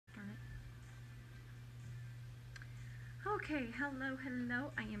Okay, hello,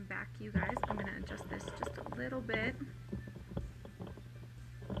 hello. I am back, you guys. I'm going to adjust this just a little bit.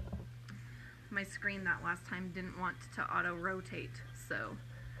 My screen that last time didn't want to auto-rotate, so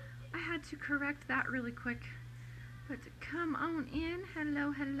I had to correct that really quick. But come on in.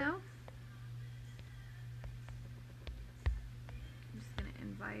 Hello, hello. I'm just going to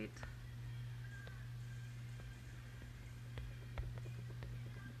invite...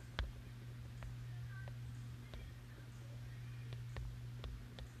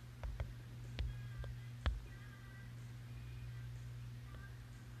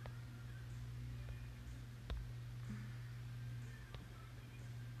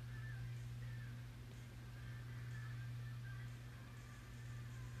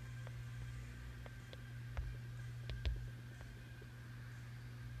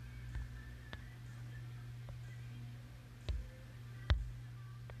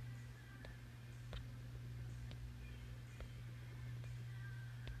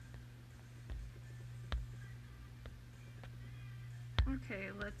 Okay,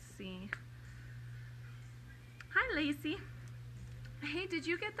 let's see. Hi, Lacey. Hey, did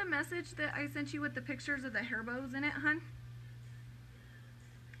you get the message that I sent you with the pictures of the hair bows in it, hun?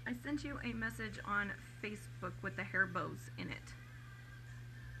 I sent you a message on Facebook with the hair bows in it.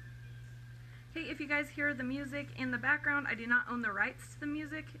 Hey, if you guys hear the music in the background, I do not own the rights to the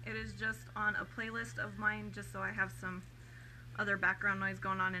music. It is just on a playlist of mine, just so I have some other background noise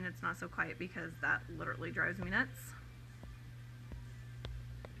going on and it's not so quiet, because that literally drives me nuts.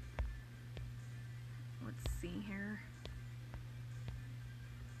 Let's see here.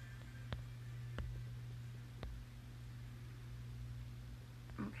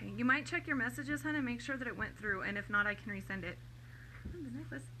 Okay, you might check your messages, hun, and make sure that it went through, and if not, I can resend it. Oh, the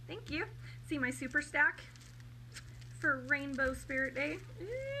necklace. Thank you. See my super stack for Rainbow Spirit Day?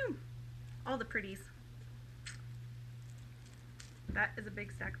 Ooh, all the pretties. That is a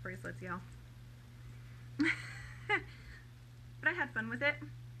big stack of bracelets, y'all. But I had fun with it.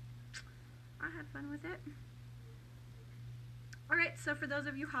 Alright, so for those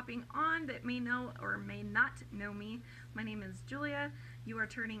of you hopping on that may know or may not know me, my name is Julia. You are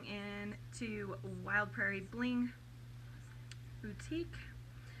turning in to Wild Prairie Bling Boutique.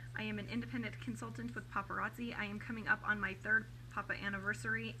 I am an independent consultant with Paparazzi. I am coming up on my 3rd Papa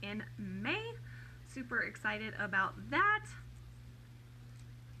anniversary in May. Super excited about that.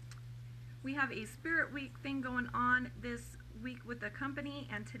 We have a Spirit Week thing going on this week with the company,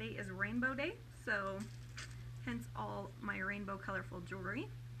 and today is Rainbow Day, so hence all my rainbow colorful jewelry.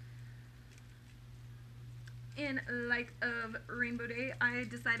 In light of Rainbow Day, I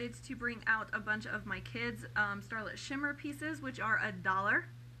decided to bring out a bunch of my kids' Starlet Shimmer pieces, which are $1.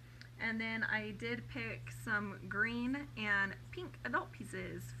 And then I did pick some green and pink adult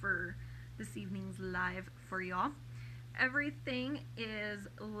pieces for this evening's live for y'all. Everything is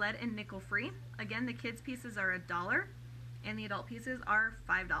lead and nickel free. Again, the kids' pieces are $1 and the adult pieces are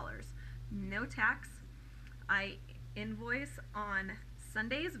 $5. No tax. I invoice on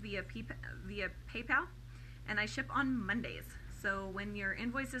Sundays via PayPal, and I ship on Mondays. So when your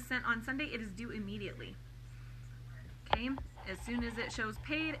invoice is sent on Sunday, it is due immediately. Okay, as soon as it shows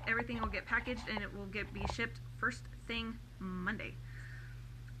paid, everything will get packaged and it will be shipped first thing Monday.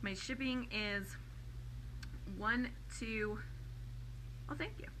 My shipping is 1 to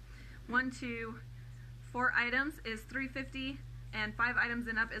 4 items is $3.50, and 5 items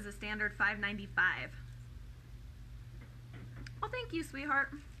and up is a standard $5.95. Well, thank you,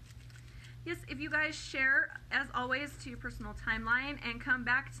 sweetheart. Yes, if you guys share, as always, to your personal timeline and come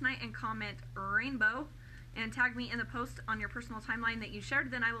back tonight and comment rainbow and tag me in the post on your personal timeline that you shared,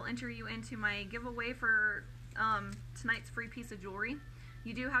 then I will enter you into my giveaway for tonight's free piece of jewelry.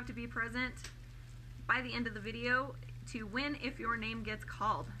 You do have to be present by the end of the video to win if your name gets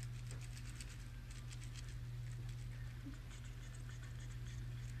called.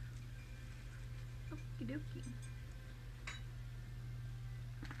 Okie dokie.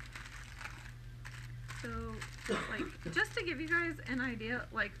 So, like, just to give you guys an idea,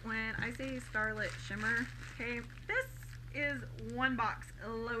 like, when I say Starlet Shimmer, okay, this is one box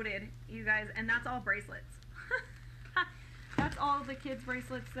loaded, you guys, and that's all bracelets. That's all the kids'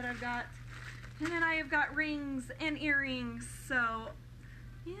 bracelets that I've got. And then I have got rings and earrings, so,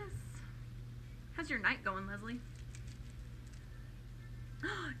 yes. How's your night going, Leslie?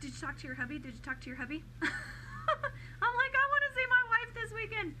 Did you talk to your hubby? I'm like, I want to see my wife this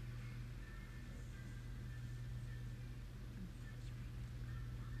weekend.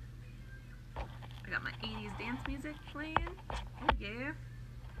 I got my 80s dance music playing. Oh, yeah.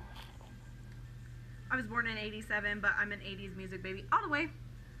 I was born in 87, but I'm an 80s music baby all the way.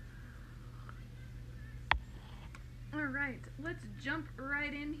 All right. let's jump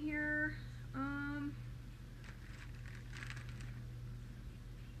right in here. I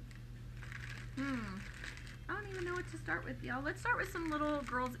don't even know what to start with, y'all. Let's start with some little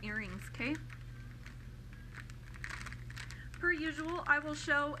girls' earrings, okay? Per usual, I will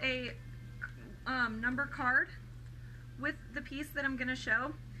show a number card with the piece that I'm going to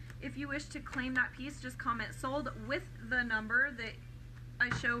show. If you wish to claim that piece, just comment sold with the number that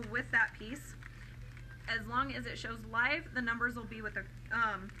I show with that piece. As long as it shows live, the numbers will be with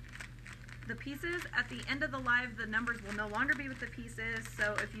the pieces. At the end of the live, the numbers will no longer be with the pieces.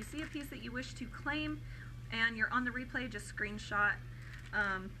 So if you see a piece that you wish to claim and you're on the replay, just screenshot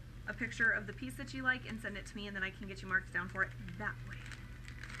a picture of the piece that you like and send it to me, and then I can get you marked down for it that way.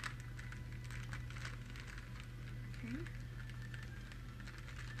 Okay.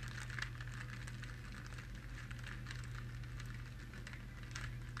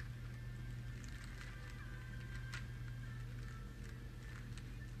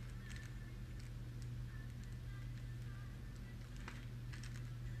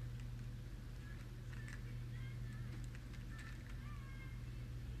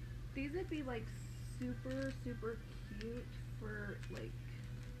 These would be like super cute for like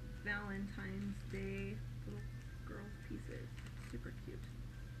Valentine's Day little girls pieces. Super cute.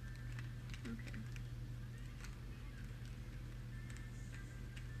 Okay.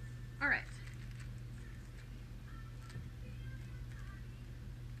 All right.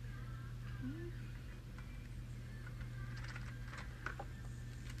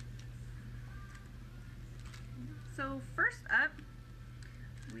 So first up,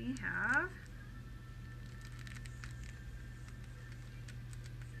 we have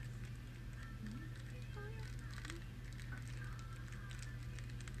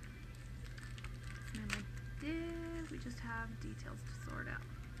we just have details to sort out.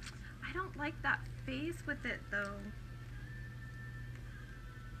 I don't like that face with it though.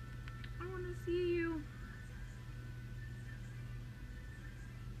 I want to see you.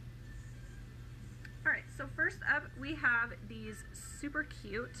 Alright, so first up we have these super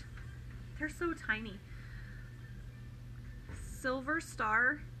cute, they're so tiny, silver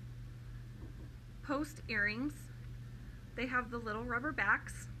star post earrings. They have the little rubber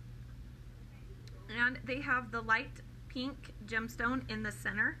backs, and they have the light pink gemstone in the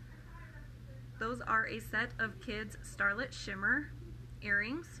center. Those are a set of kids' Starlet Shimmer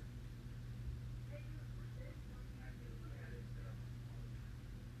earrings.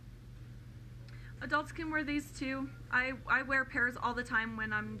 Adults can wear these too. I wear pairs all the time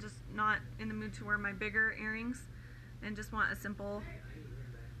when I'm just not in the mood to wear my bigger earrings and just want a simple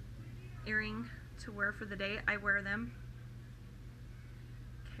earring to wear for the day. I wear them.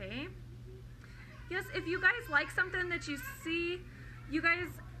 Okay. Yes, if you guys like something that you see, you guys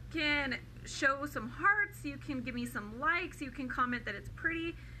can show some hearts, you can give me some likes, you can comment that it's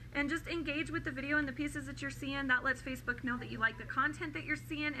pretty, and just engage with the video and the pieces that you're seeing. That lets Facebook know that you like the content that you're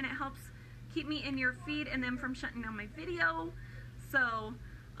seeing, and it helps keep me in your feed and them from shutting down my video. So,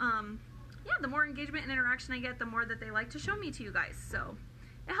 yeah, the more engagement and interaction I get, the more that they like to show me to you guys. So,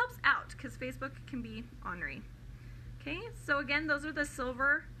 it helps out because Facebook can be ornery. Okay, so again, those are the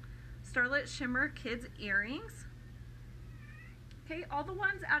silver Starlet Shimmer Kids earrings. Okay, all the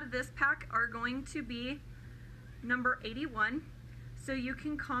ones out of this pack are going to be number 81. So you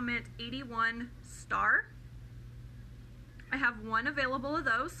can comment 81 star. I have one available of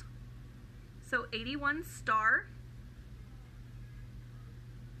those. So 81 star.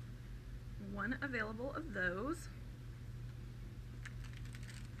 One available of those.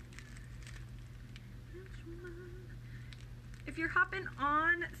 If you're hopping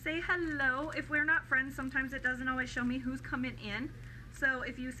on, say hello. If we're not friends, sometimes it doesn't always show me who's coming in. So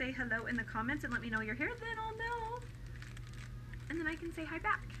if you say hello in the comments and let me know you're here, then I'll know. And then I can say hi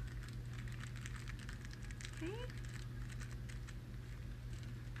back. Okay.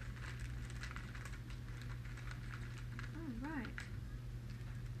 All right.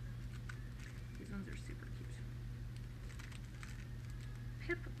 These ones are super cute.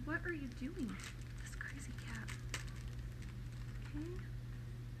 Pip, what are you doing? This crazy cat. Okay.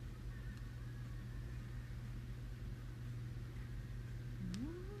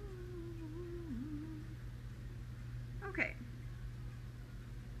 Okay.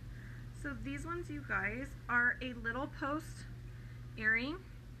 So these ones, you guys, are a little post earring.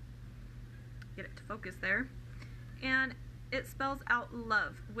 Get it to focus there. And it spells out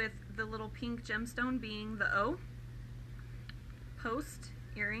love with the little pink gemstone being the O. Post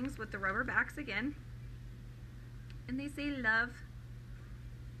earrings with the rubber backs again. And they say love.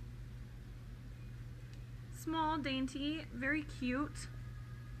 Small, dainty, very cute.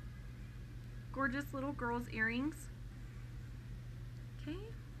 Gorgeous little girls' earrings. Okay.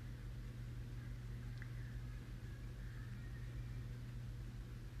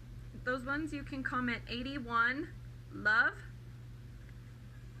 Those ones you can comment 81 love.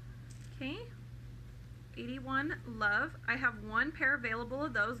 Okay. 81 love. I have one pair available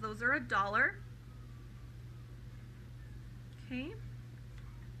of those. Those are $1. Okay.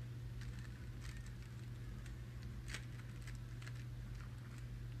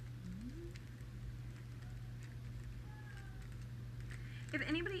 If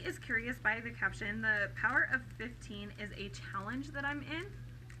anybody is curious by the caption, the Power of 15 is a challenge that I'm in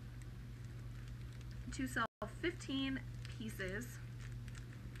to sell 15 pieces.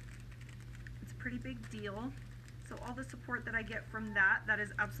 It's a pretty big deal. So all the support that I get from that, that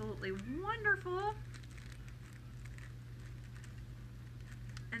is absolutely wonderful.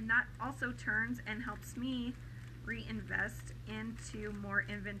 And that also turns and helps me reinvest into more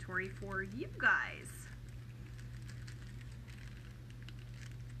inventory for you guys.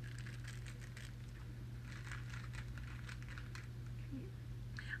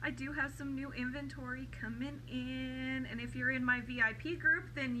 I do have some new inventory coming in, and if you're in my VIP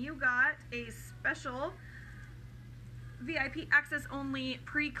group, then you got a special VIP access only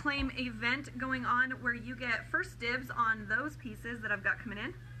pre-claim event going on where you get first dibs on those pieces that I've got coming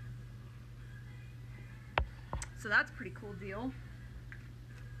in. So that's a pretty cool deal.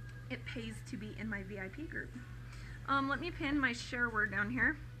 It pays to be in my VIP group. Let me pin my share word down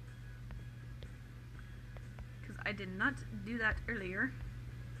here because I did not do that earlier.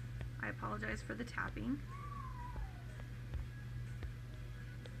 I apologize for the tapping.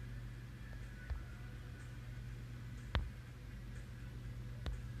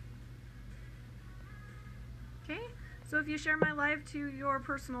 Okay, so if you share my live to your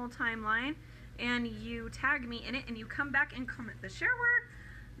personal timeline and you tag me in it and you come back and comment the share word,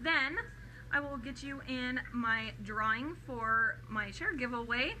 then I will get you in my drawing for my share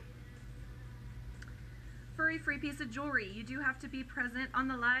giveaway for a free piece of jewelry. You do have to be present on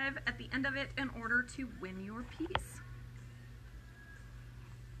the live at the end of it in order to win your piece.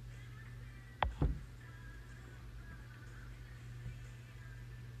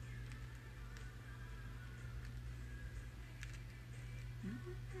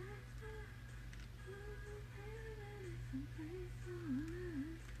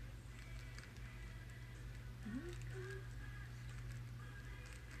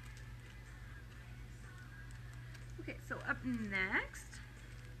 Okay, so up next,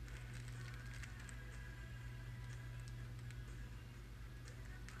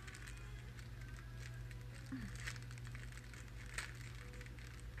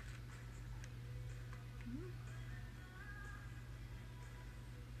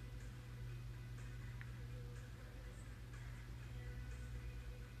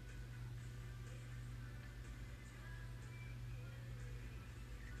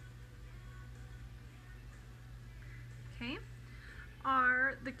 okay,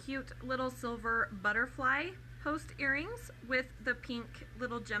 are the cute little silver butterfly post earrings with the pink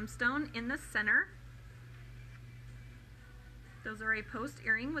little gemstone in the center. Those are a post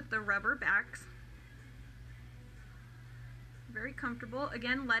earring with the rubber backs. Very comfortable.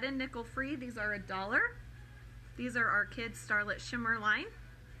 Again, lead and nickel free. These are $1. These are our kids' Starlet Shimmer line.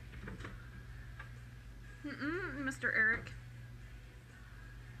 Mr. Eric.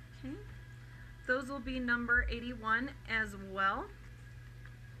 Okay. Those will be number 81 as well.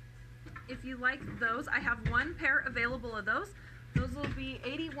 If you like those, I have one pair available of those. Those will be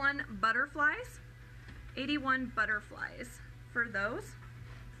 81 butterflies. 81 butterflies for those.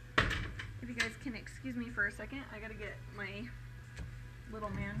 If you guys can excuse me for a second, I gotta get my little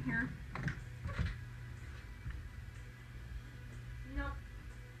man here. Nope.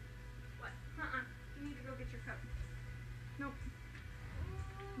 What? You need to go get your cup. Nope.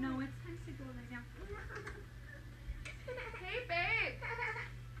 No, it's time to go lay down. Hey, babe.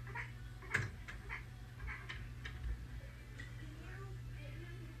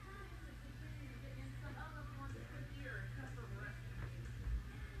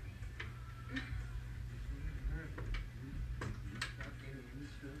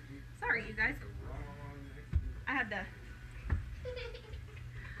 Sorry, you guys. I had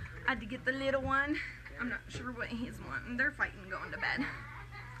to get the little one. I'm not sure what he's wanting. They're fighting going to bed.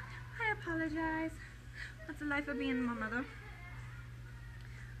 I apologize. That's the life of being my mother.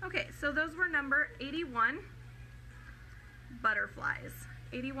 Okay, so those were number 81 butterflies.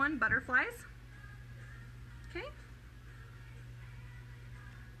 81 butterflies. Okay.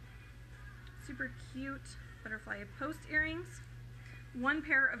 Super cute butterfly post earrings. One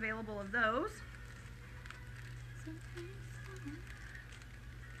pair available of those.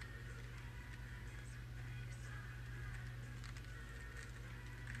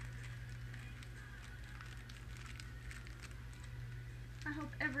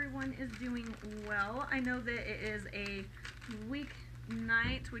 hope everyone is doing well. I know that it is a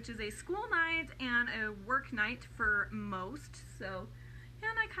weeknight, which is a school night and a work night for most. So,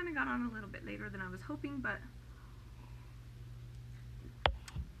 and I kind of got on a little bit later than I was hoping, but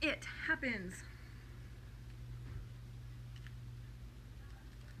it happens.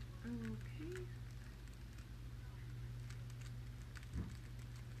 Okay.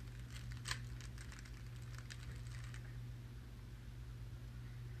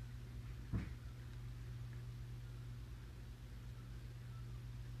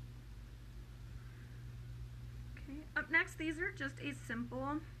 Up next, these are just a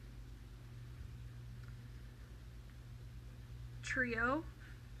simple trio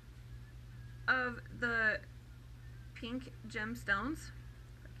of the pink gemstones.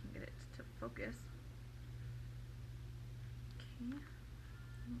 If I can get it to focus. Okay. I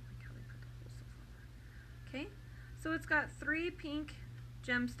don't like how they put the whole stuff on there. Okay, so it's got 3 pink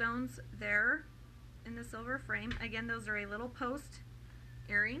gemstones there in the silver frame. Again, those are a little post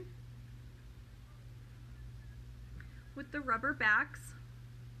earring with the rubber backs.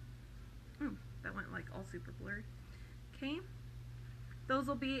 Oh, that went like all super blurry. Okay, those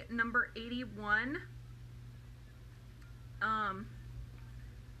will be number 81.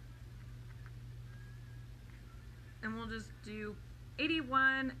 And we'll just do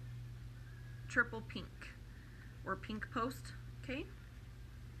 81 triple pink or pink post. Okay.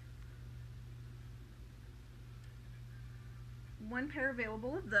 1 pair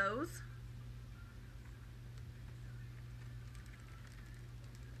available of those.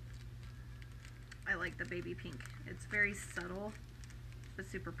 I like the baby pink. It's very subtle, but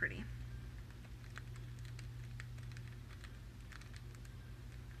super pretty.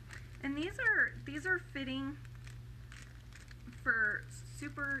 And these are fitting for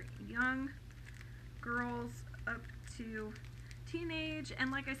super young girls up to teenage,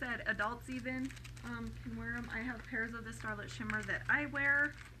 and like I said, adults even can wear them. I have pairs of the Starlet Shimmer that I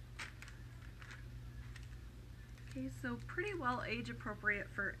wear. Okay, so pretty well age appropriate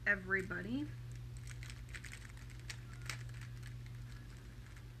for everybody.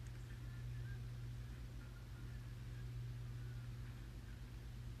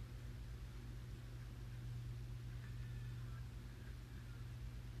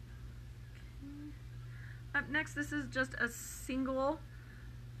 Up next, this is just a single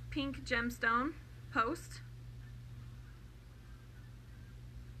pink gemstone post.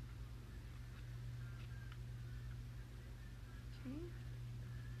 Okay.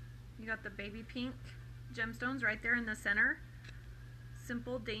 You got the baby pink gemstones right there in the center.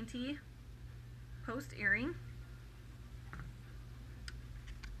 Simple, dainty post earring.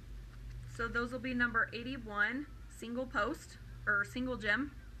 So those will be number 81, single post, or single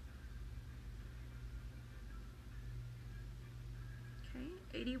gem.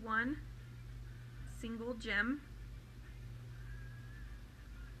 81 single gem.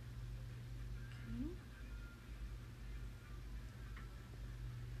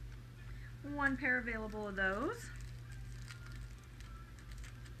 Okay. 1 pair available of those.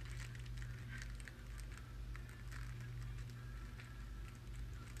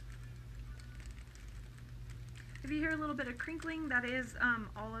 If you hear a little bit of crinkling, that is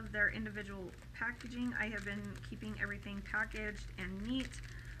all of their individual packaging. I have been keeping everything packaged and neat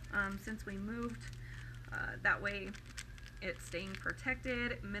since we moved. That way it's staying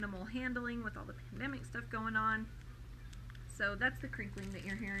protected, minimal handling with all the pandemic stuff going on. So that's the crinkling that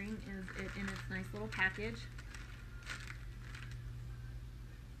you're hearing, is it in its nice little package.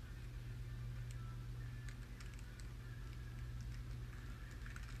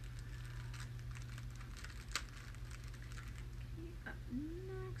 Up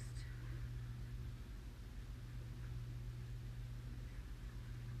next,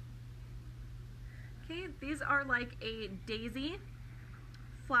 okay, these are like a daisy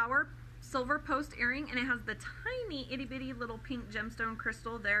flower silver post earring, and it has the tiny itty bitty little pink gemstone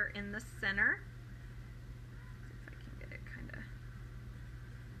crystal there in the center. See if I can get it kind of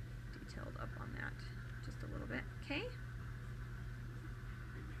detailed up on that just a little bit. Okay.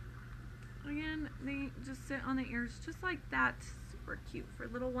 Again, they just sit on the ears just like that. Super cute for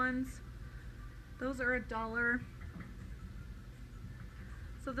little ones. Those are $1.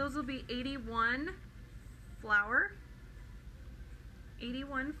 So those will be 81 flower.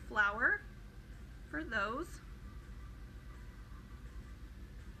 81 flower for those.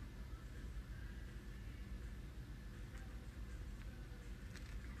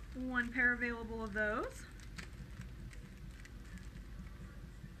 One pair available of those.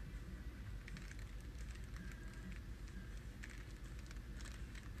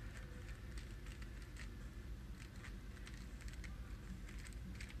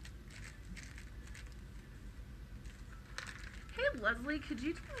 Leslie, could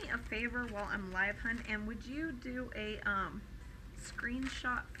you do me a favor while I'm live, hun? And would you do a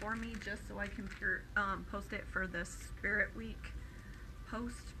screenshot for me just so I can post it for the Spirit Week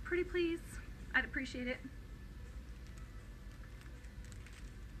post? Pretty please. I'd appreciate it.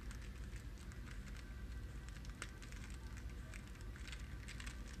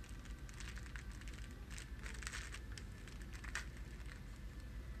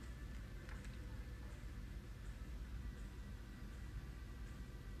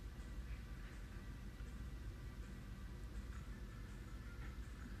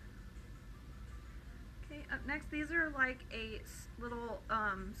 Okay, up next, these are like a little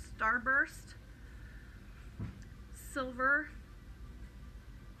starburst silver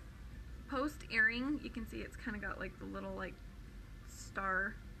post earring. You can see it's kind of got like the little like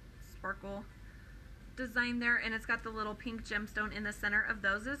star sparkle design there, and it's got the little pink gemstone in the center of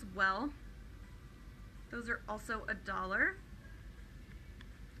those as well. Those are also $1.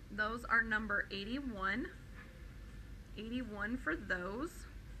 Those are number 81. 81 for those.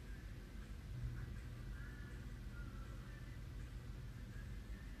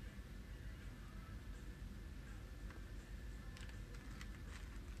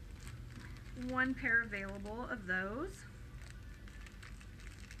 One pair available of those.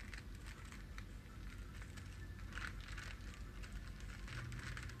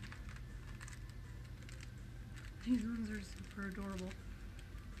 These ones are super adorable.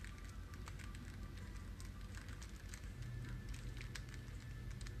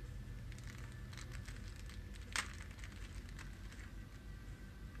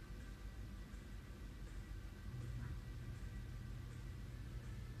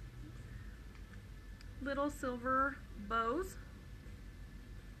 Little silver bows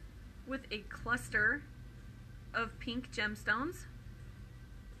with a cluster of pink gemstones.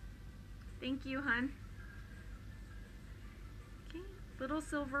 Thank you, hun. Okay, little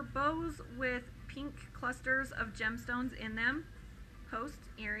silver bows with pink clusters of gemstones in them. Post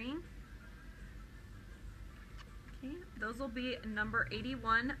earring. Okay, those will be number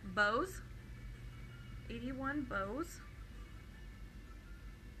 81 bows. 81 bows.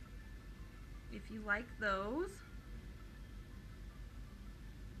 If you like those.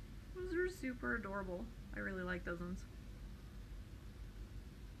 Those are super adorable. I really like those ones.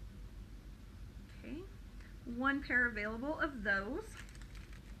 Okay, one pair available of those.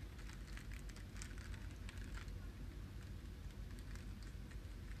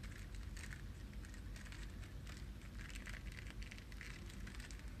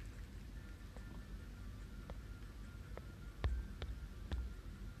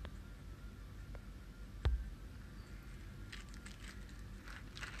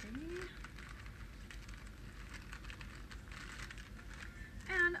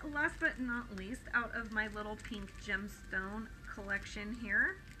 And last but not least, out of my little pink gemstone collection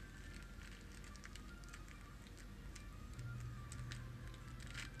here,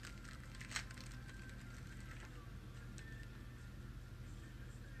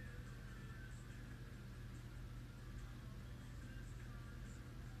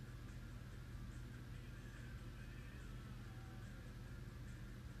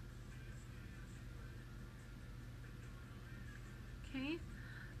 okay,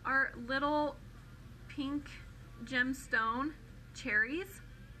 are little pink gemstone cherries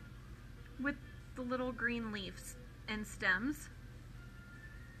with the little green leaves and stems.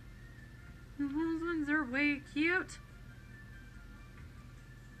 Those ones are way cute.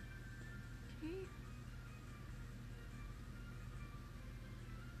 Okay.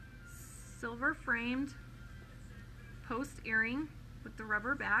 Silver framed post earring with the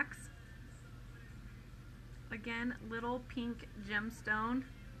rubber backs. Again, little pink gemstone.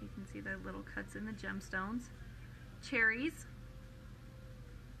 You can see the little cuts in the gemstones. Cherries.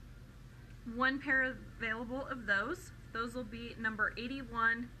 One pair available of those. Those will be number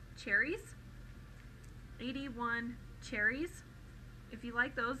 81 cherries. 81 cherries. If you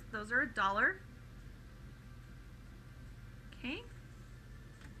like those, those are $1. Okay.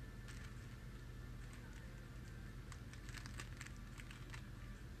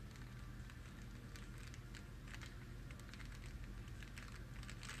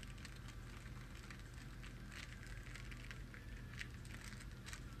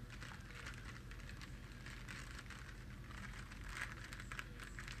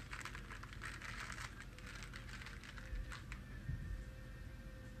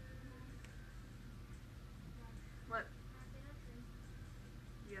 What?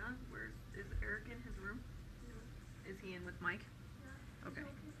 Yeah? Is Eric in his room? Is he in with Mike? Okay.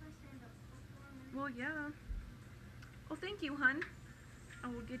 Well, yeah. Well, thank you, hun. I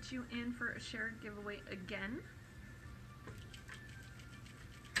will get you in for a shared giveaway again.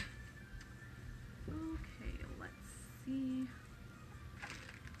 see.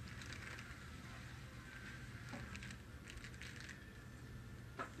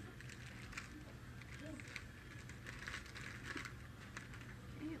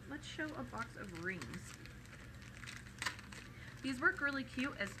 Okay, let's show a box of rings. These work really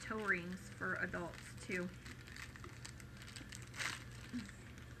cute as toe rings for adults too.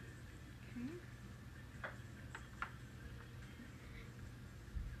 Okay.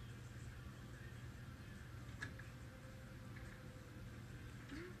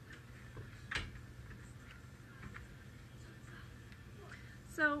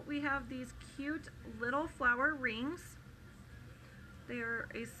 So we have these cute little flower rings. They are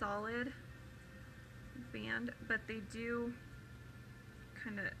a solid band, but they do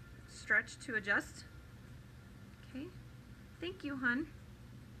kind of stretch to adjust. Okay, thank you, hun.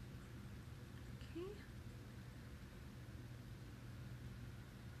 Okay,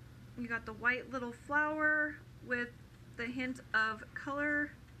 you got the white little flower with the hint of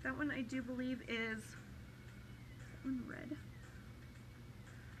color. That one I do believe is that one red.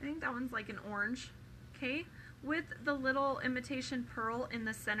 I think that one's like an orange. Okay, with the little imitation pearl in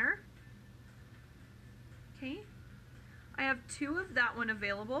the center. Okay, I have 2 of that one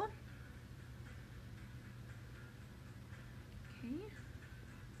available. Okay.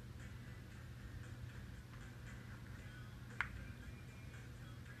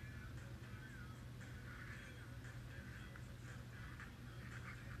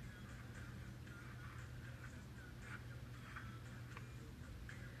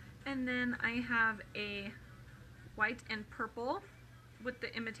 And then I have a white and purple with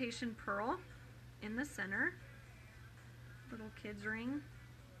the imitation pearl in the center. Little kid's ring.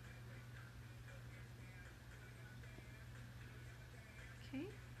 Okay.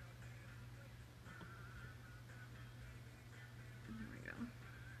 There we go.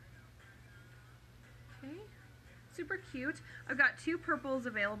 Okay. Super cute. I've got 2 purples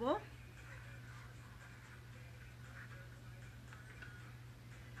available.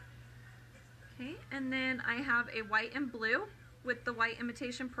 Okay, and then I have a white and blue with the white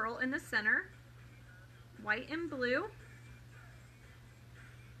imitation pearl in the center. White and blue.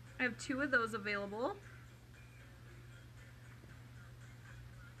 I have 2 of those available.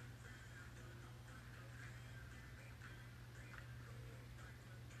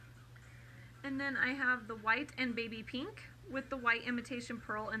 And then I have the white and baby pink with the white imitation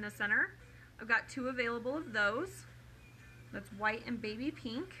pearl in the center. I've got 2 available of those. That's white and baby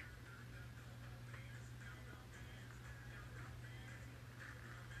pink.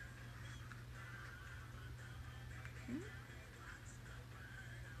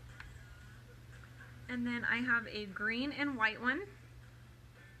 And then I have a green and white one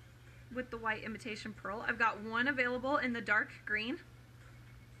with the white imitation pearl. I've got 1 available in the dark green.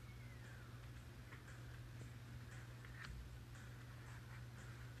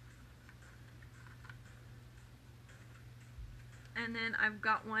 And then I've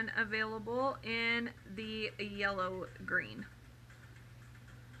got 1 available in the yellow green.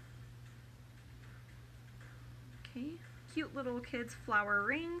 Okay, cute little kids flower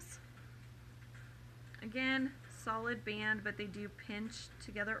rings. Again, solid band, but they do pinch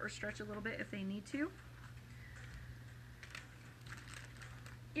together or stretch a little bit if they need to.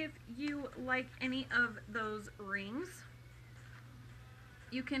 If you like any of those rings,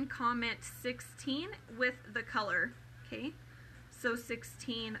 you can comment 16 with the color, okay? So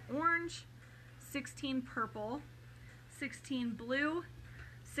 16 orange, 16 purple, 16 blue,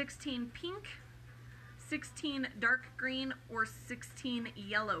 16 pink, 16 dark green, or 16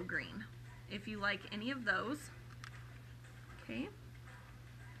 yellow green, if you like any of those. Okay.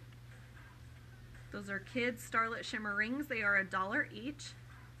 Those are kids Starlet Shimmer rings. They are $1 each.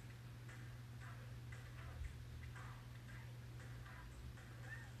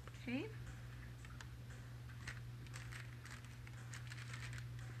 Okay.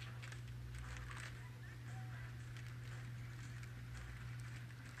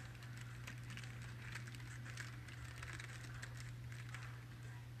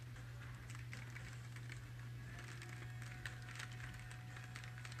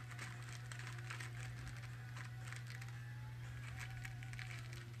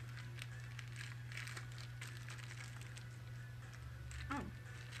 Oh,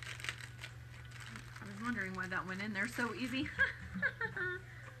 I was wondering why that went in there so easy.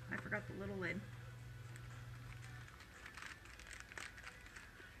 I forgot the little lid.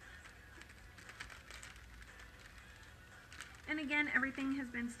 And again, everything has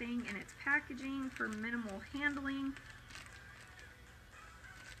been staying in its packaging for minimal handling.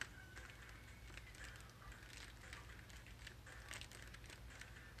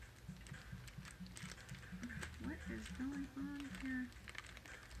 What is going on here?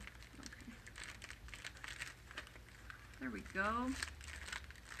 Okay. There we go.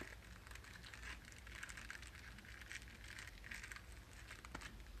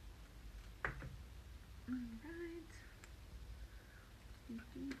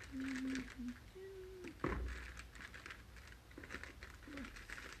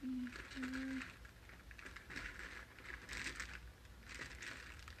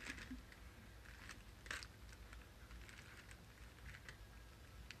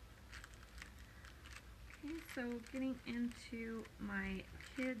 Okay, so getting into my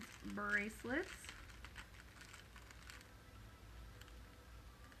kids' bracelets.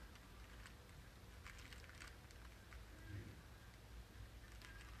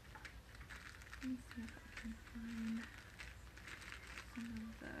 Let me see if I can find some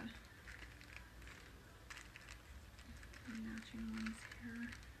of the matching ones here.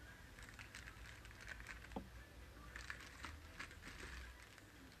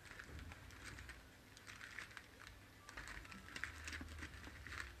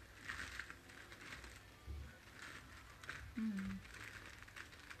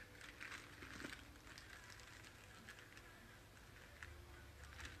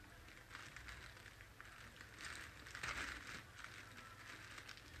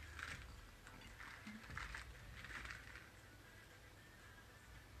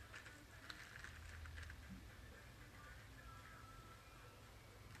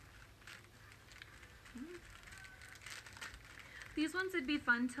 These ones would be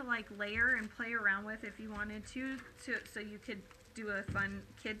fun to like layer and play around with if you wanted to so you could do a fun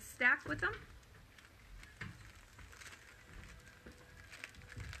kids stack with them.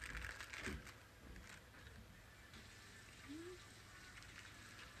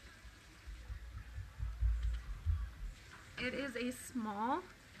 It is a small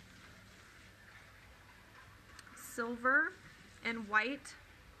silver and white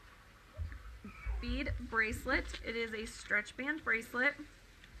bead bracelet. It is a stretch band bracelet.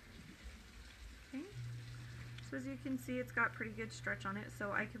 Okay. So as you can see, it's got pretty good stretch on it,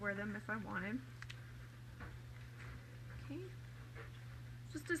 so I could wear them if I wanted. Okay.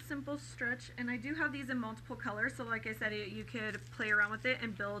 Just a simple stretch, and I do have these in multiple colors, so like I said, you could play around with it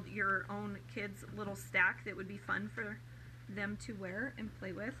and build your own kids' little stack that would be fun for them to wear and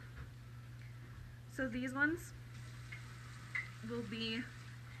play with. So these ones will be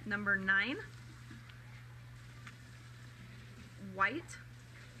number 9. White.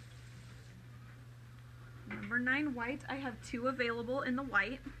 Number 9 white. I have 2 available in the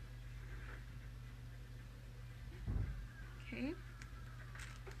white. Okay.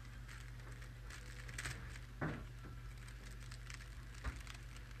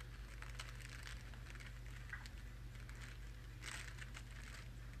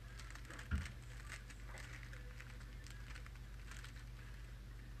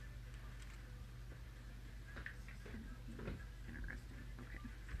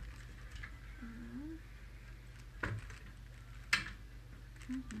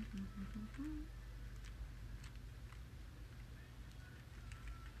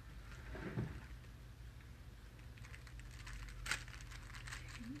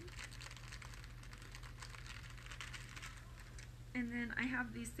 And then I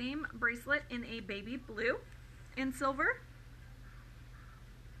have the same bracelet in a baby blue and silver.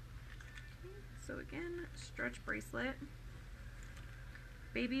 Okay, so again, stretch bracelet,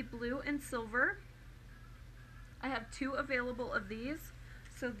 baby blue and silver. I have 2 available of these.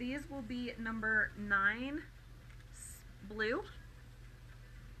 So these will be number 9 blue,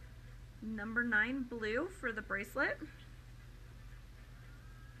 number 9 blue for the bracelet.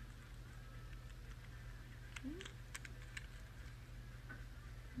 Okay.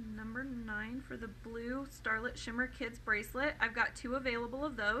 Number 9 for the blue Starlet Shimmer Kids bracelet. I've got 2 available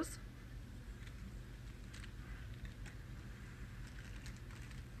of those.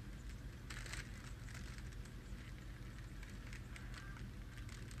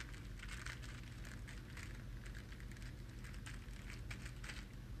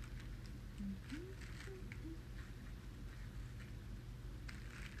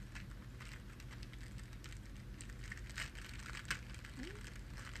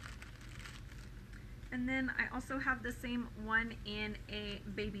 And then I also have the same one in a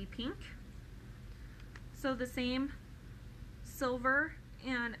baby pink. So the same silver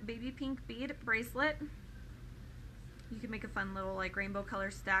and baby pink bead bracelet. You can make a fun little like rainbow color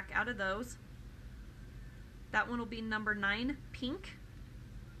stack out of those. That one will be number 9 pink.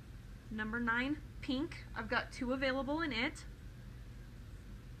 Number 9 pink. I've got 2 available in it.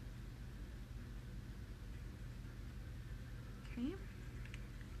 Okay.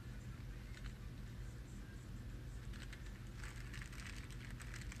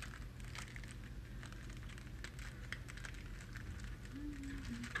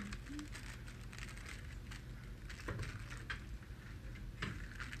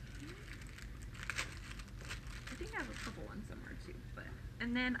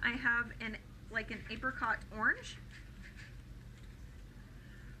 And then I have an apricot orange.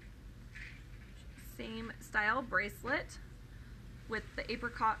 Same style bracelet with the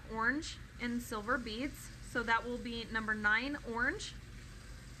apricot orange and silver beads. So that will be number 9 orange.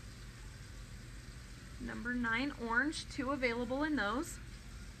 Number 9 orange, 2 available in those.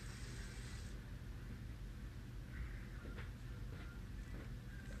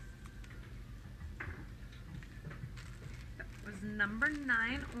 That was number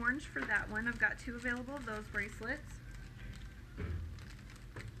 9 orange for that one. I've got 2 available of those bracelets.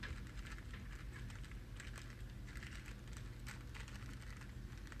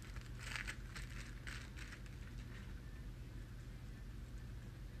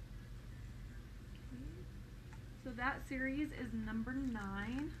 So that series is number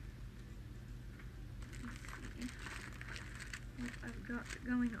 9. Let's see what I've got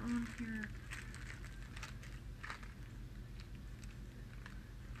going on here.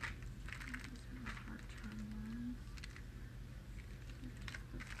 These are the heart charm ones.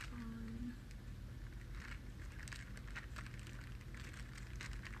 That's fine.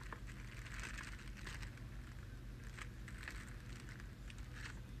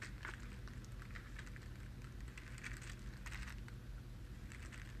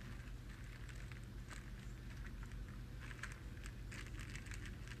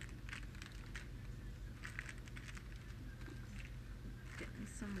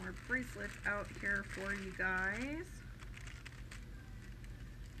 Some more bracelets out here for you guys.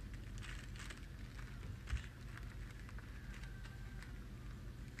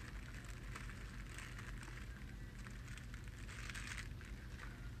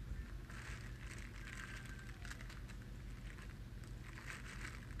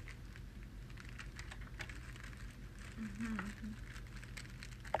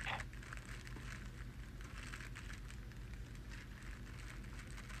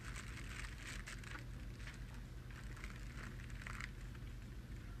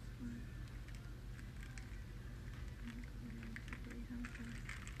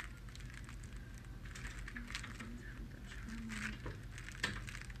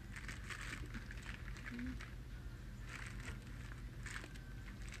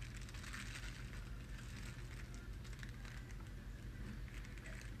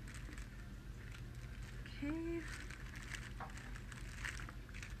 Okay.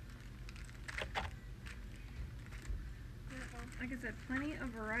 Like I said, plenty of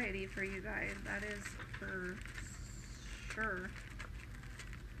variety for you guys. That is for sure.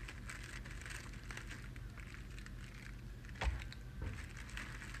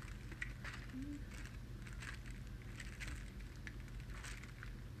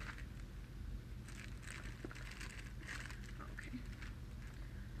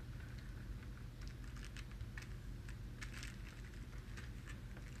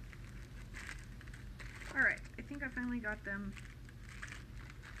 Alright, I think I finally got them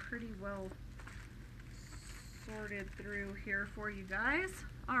pretty well sorted through here for you guys.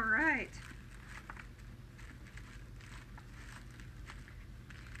 Alright.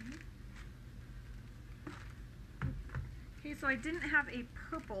 Okay, so I didn't have a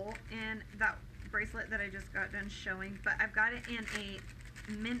purple in that bracelet that I just got done showing, but I've got it in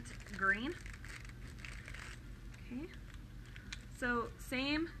a mint green. Okay, so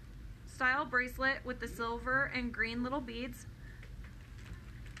same style bracelet with the silver and green little beads.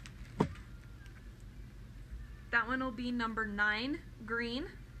 That one will be number 9 green.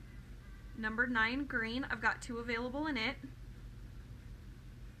 Number 9 green. I've got 2 available in it.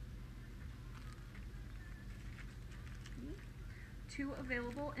 Okay. 2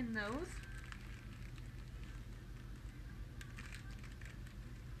 available in those.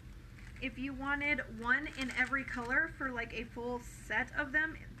 If you wanted 1 in every color for like a full set of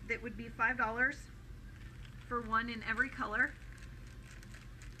them, that would be $5 for 1 in every color.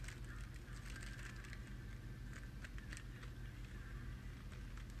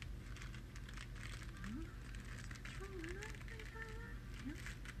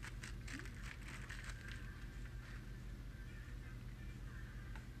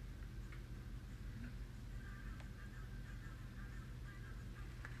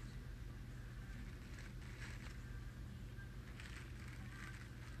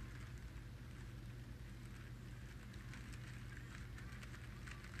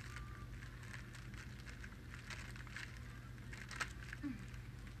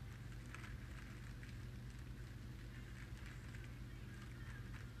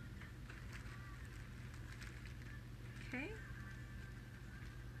 Okay.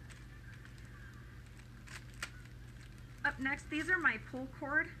 Up next, these are my pull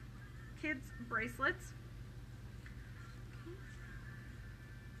cord kids bracelets. Okay.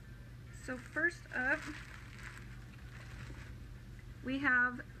 So first up, we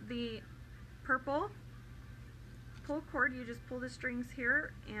have the purple pull cord. You just pull the strings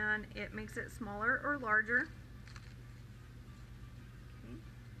here and it makes it smaller or larger. Okay.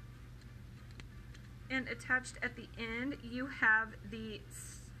 And attached at the end you have the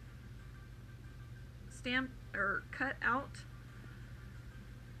stamped or cut out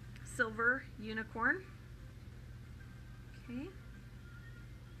silver unicorn. Okay.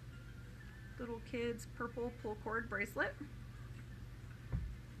 Little kids purple pull cord bracelet.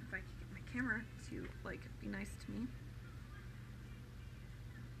 If I can get my camera to like be nice to me.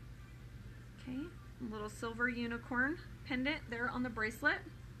 Okay, little silver unicorn pendant there on the bracelet.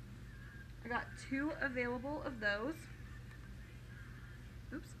 I got 2 available of those.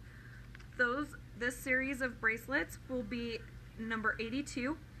 Oops. This series of bracelets will be number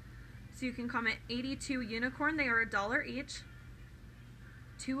 82. So you can comment 82 unicorn. They are $1 each.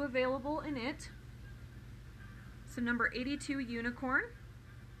 2 available in it. So number 82 unicorn.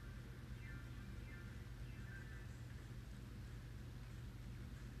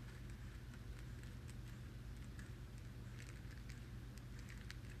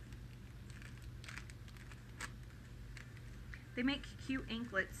 They make cute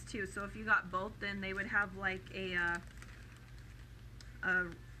anklets too, so if you got both, then they would have like a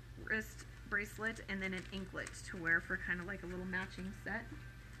wrist bracelet and then an anklet to wear for kind of like a little matching set.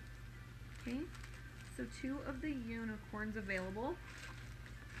 Okay, so 2 of the unicorns available.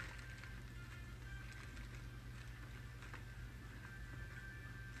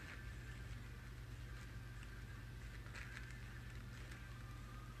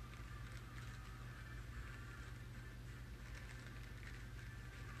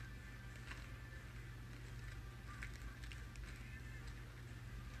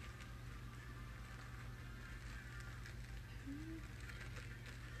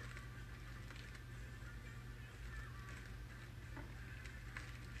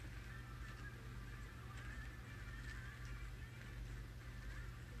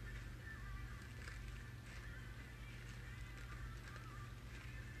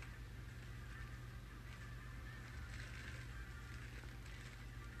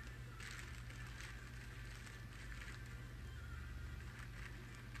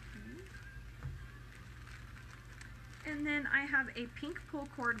 And then I have a pink pull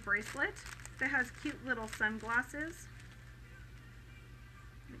cord bracelet that has cute little sunglasses.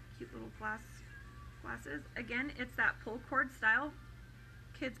 Cute little glasses. Again, it's that pull cord style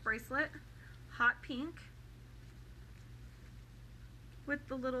kids bracelet, hot pink with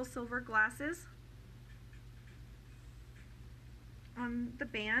the little silver glasses on the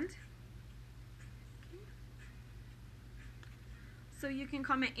band. Okay. So you can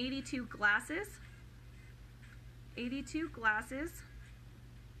comment 82 glasses. 82 glasses.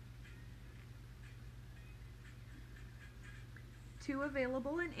 2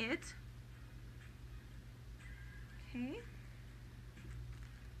 available in it. Okay.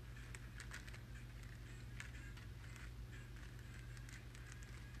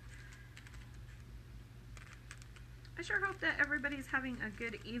 I sure hope that everybody's having a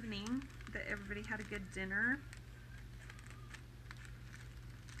good evening, that everybody had a good dinner.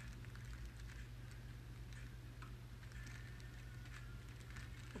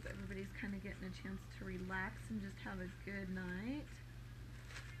 Hope everybody's kind of getting a chance to relax and just have a good night.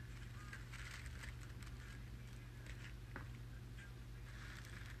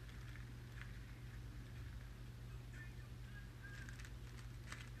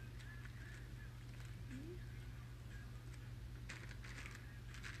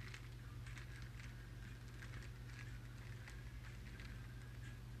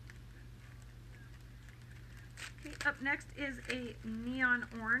 Okay, up next is a neon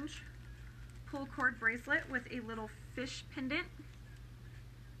orange pull cord bracelet with a little fish pendant.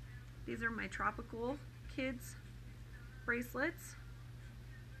 These are my tropical kids bracelets.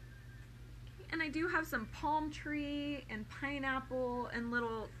 Okay, and I do have some palm tree and pineapple and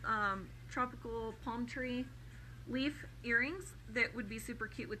little tropical palm tree leaf earrings that would be super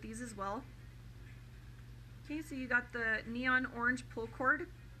cute with these as well. Okay, so you got the neon orange pull cord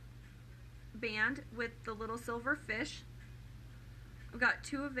band with the little silver fish. I've got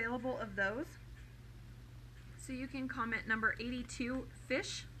 2 available of those. So you can comment number 82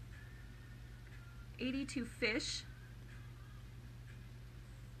 fish. 82 fish.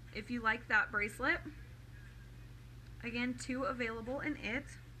 If you like that bracelet. Again, 2 available in it.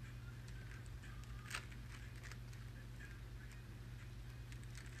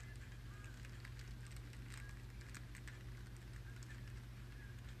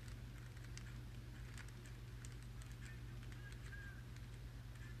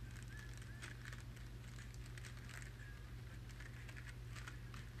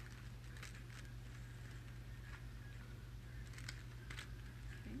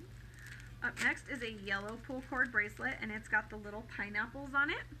 Next is a yellow pull cord bracelet, and it's got the little pineapples on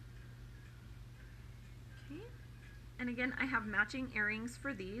it. Okay. And again, I have matching earrings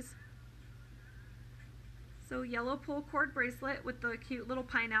for these. So yellow pull cord bracelet with the cute little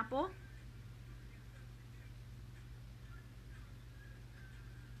pineapple.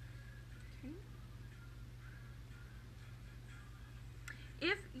 Okay.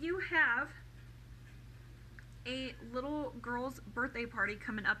 If you have a little girl's birthday party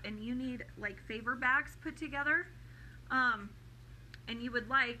coming up and you need like favor bags put together, and you would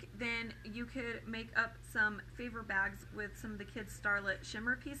like, then you could make up some favor bags with some of the kids' Starlet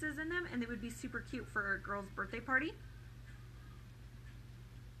Shimmer pieces in them, and they would be super cute for a girl's birthday party.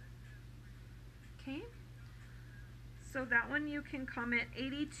 Okay, so that one you can comment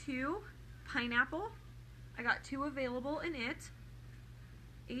 82 pineapple. I got 2 available in it.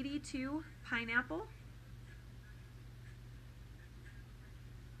 82 pineapple.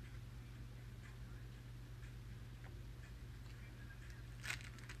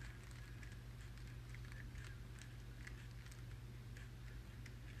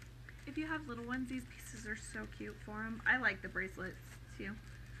 If you have little ones, these pieces are so cute for them. I like the bracelets too,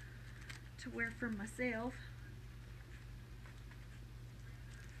 to wear for myself.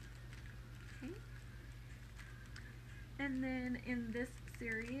 Okay. And then in this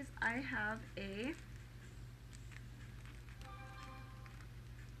series, I have a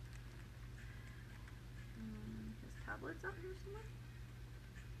his tablet's out here somewhere.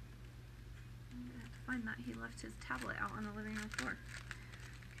 I'm gonna have to find that. He left his tablet out on the living room floor.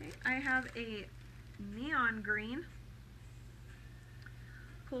 Okay, I have a neon green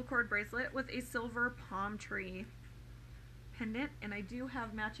pull cord bracelet with a silver palm tree pendant, and I do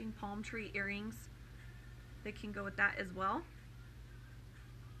have matching palm tree earrings that can go with that as well.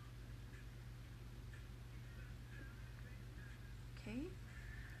 Okay,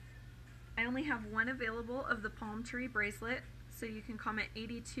 I only have 1 available of the palm tree bracelet, so you can comment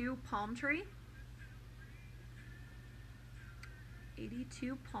 82 palm tree.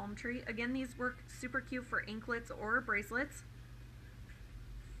 82 palm tree. Again, these work super cute for anklets or bracelets.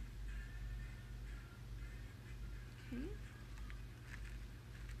 Okay.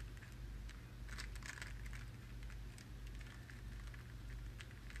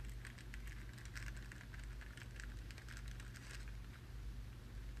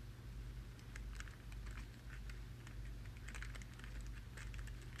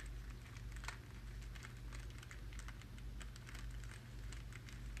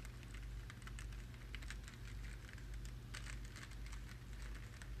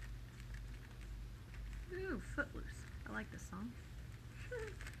 Ooh, Footloose. I like this song.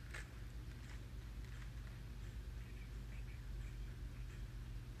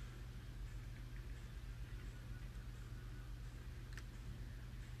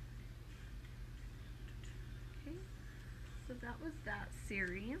 Okay, so that was that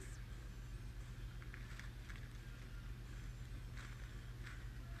series.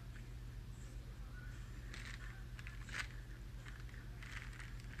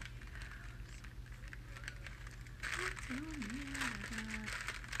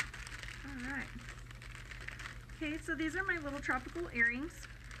 Alright. Okay, so these are my little tropical earrings.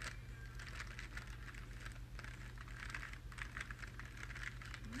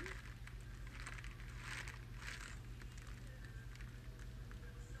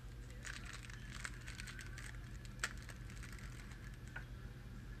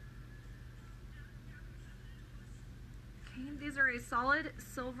 Okay, these are a solid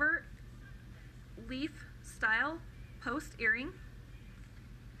silver leaf style post earring.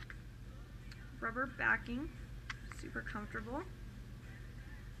 Rubber backing, super comfortable.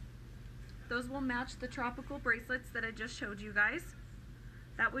 Those will match the tropical bracelets that I just showed you guys.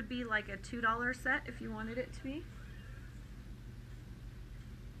 That would be like a $2 set if you wanted it to be.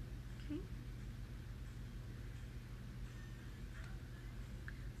 Okay.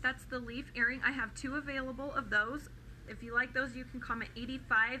 That's the leaf earring. I have 2 available of those. If you like those, you can comment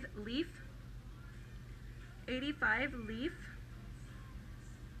 85 leaf. 85 leaf.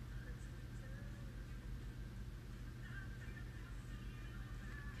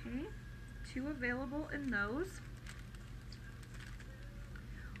 Okay, 2 available in those.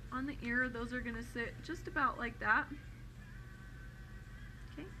 On the ear, those are gonna sit just about like that.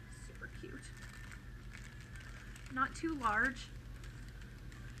 Okay, super cute. Not too large.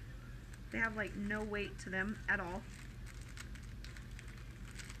 They have like no weight to them at all.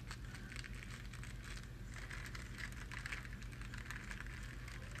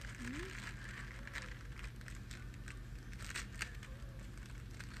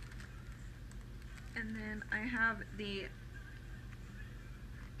 And then I have the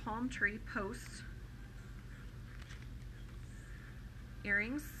palm tree post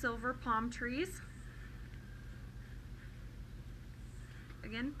earrings, silver palm trees.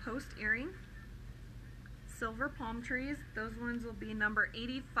 Again, post earring, silver palm trees. Those ones will be number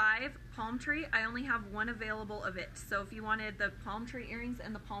 85 palm tree. I only have one available of it. So if you wanted the palm tree earrings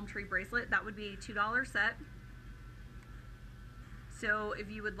and the palm tree bracelet, that would be a $2 set. So if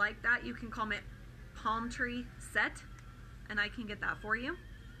you would like that, you can comment palm tree set and I can get that for you.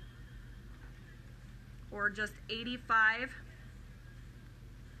 Or just 85.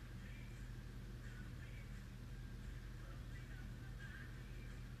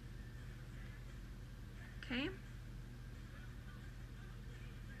 Okay.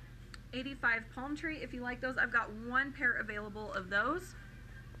 85 palm tree. If you like those, I've got one pair available of those.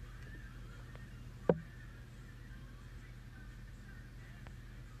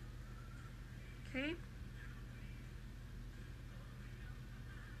 Okay.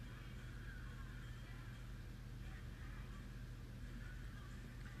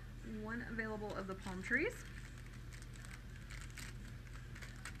 One available of the palm trees.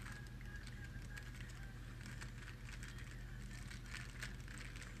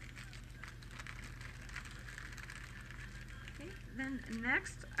 Okay, then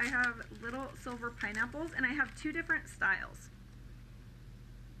next I have little silver pineapples, and I have two different styles.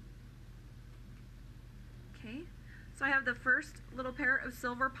 Okay, so I have the first little pair of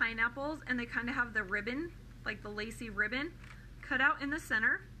silver pineapples, and they kind of have the ribbon, like the lacy ribbon, cut out in the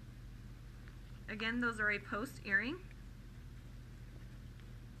center. Again, those are a post earring.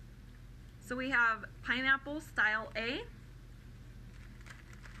 So we have pineapple style A.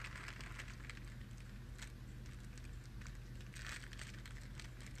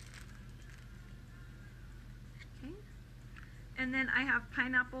 Okay. And then I have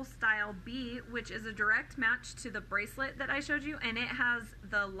pineapple style B, which is a direct match to the bracelet that I showed you, and it has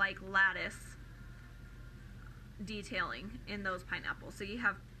the like lattice detailing in those pineapples. So you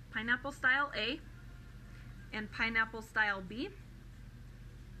have pineapple style A and pineapple style B.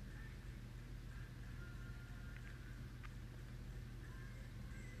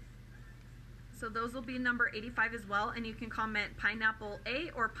 So those will be number 85 as well, and you can comment pineapple A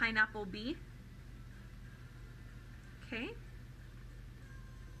or pineapple B. Okay.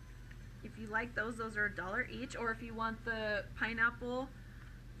 If you like those are $1 each, or if you want the pineapple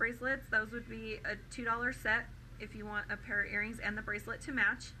bracelets, those would be a $2 set if you want a pair of earrings and the bracelet to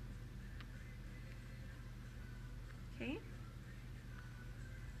match. Okay.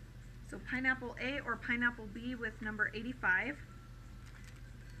 So pineapple A or pineapple B with number 85.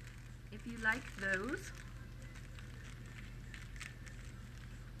 If you like those.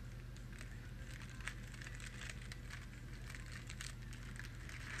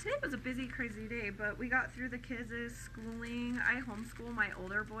 Today was a busy, crazy day, but we got through the kids' schooling. I homeschool my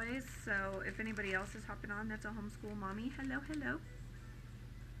older boys, so if anybody else is hopping on that's a homeschool mommy, hello, hello.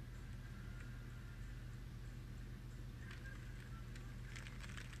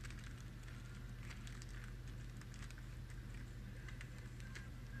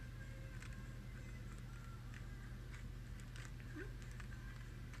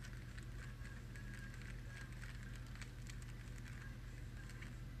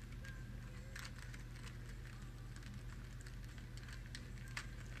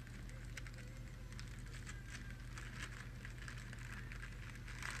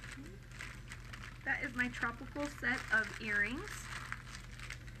 That is my tropical set of earrings.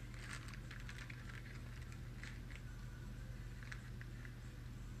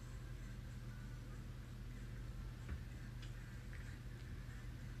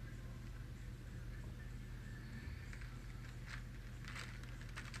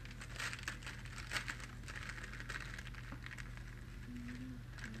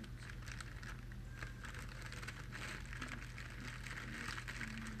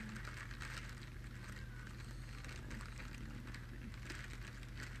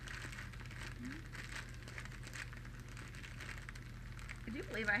 I do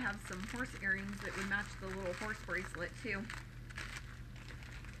believe I have some horse earrings that would match the little horse bracelet too. Okay.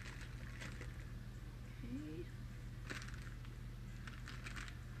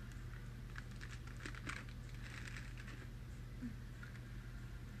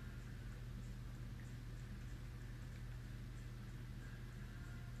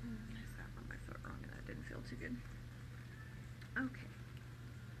 I sat on my foot wrong and that didn't feel too good. Okay.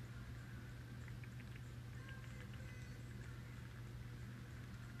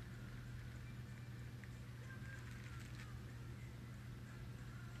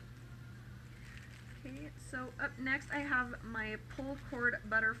 Okay, so up next I have my pull cord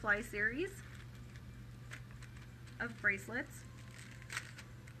butterfly series of bracelets.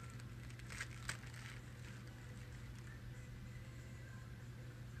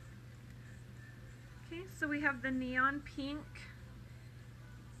 Okay, so we have the neon pink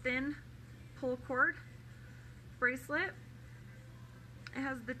thin pull cord bracelet. It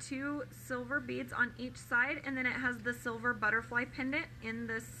has the 2 silver beads on each side, and then it has the silver butterfly pendant in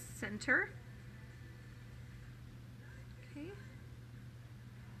the center. Okay.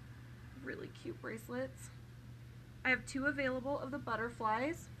 Really cute bracelets. I have 2 available of the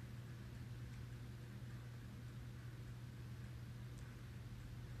butterflies.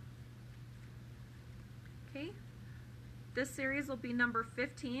 Okay. This series will be number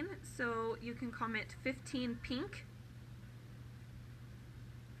 15, so you can comment 15 pink,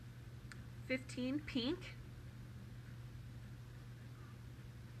 15 pink,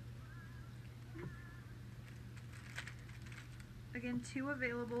 again 2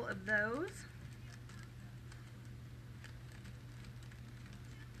 available of those.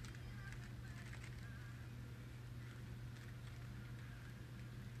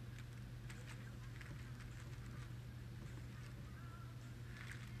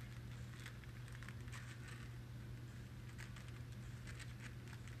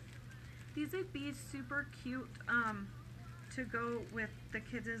 These would be super cute to go with the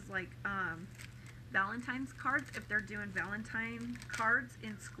kids' like Valentine's cards if they're doing Valentine cards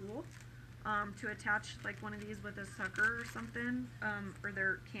in school, to attach like one of these with a sucker or something, or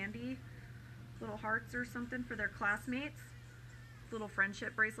their candy little hearts or something for their classmates. Little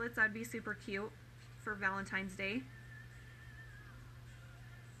friendship bracelets, that'd be super cute for Valentine's Day.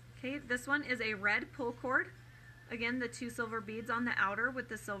 Okay, this one is a red pull cord. Again, the 2 silver beads on the outer with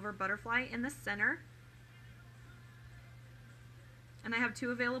the silver butterfly in the center. And I have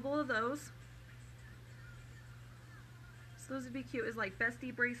 2 available of those. So those would be cute as like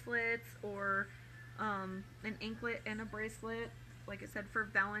bestie bracelets, or an anklet and a bracelet, like I said, for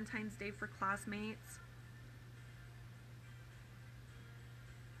Valentine's Day for classmates.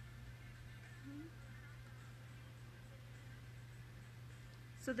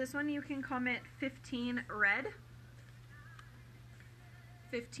 So this one you can comment 15 red.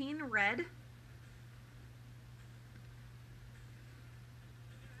 15 red.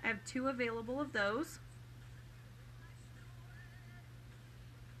 I have 2 available of those.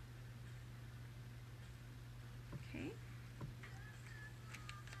 Okay.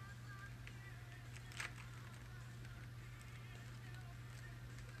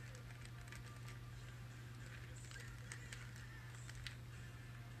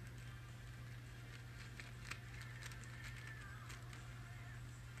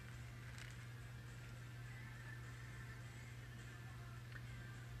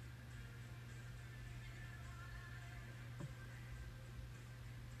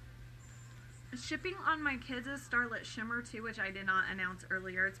 Shipping on my kids' Starlet Shimmer too, which I did not announce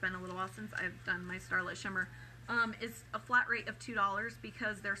earlier, it's been a little while since I've done my Starlet Shimmer, is a flat rate of $2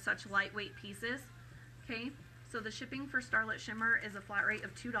 because they're such lightweight pieces. Okay, so the shipping for Starlet Shimmer is a flat rate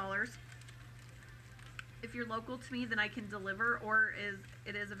of $2. If you're local to me, then I can deliver, or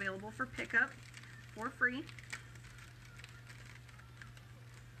it is available for pickup for free.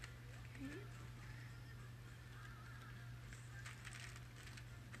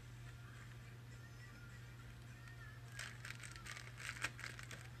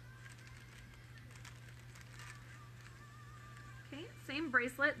 Same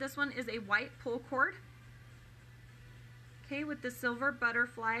bracelet. This one is a white pull cord. Okay, with the silver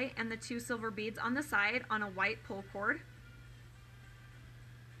butterfly and the 2 silver beads on the side on a white pull cord.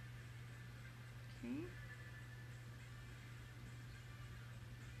 Okay.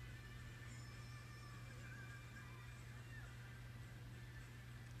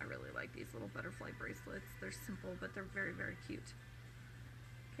 I really like these little butterfly bracelets. They're simple, but they're very, very cute.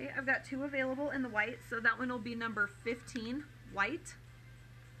 Okay, I've got 2 available in the white, so that one will be number 15 white.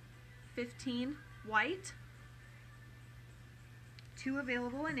 15 white. 2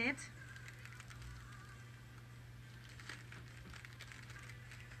 available in it.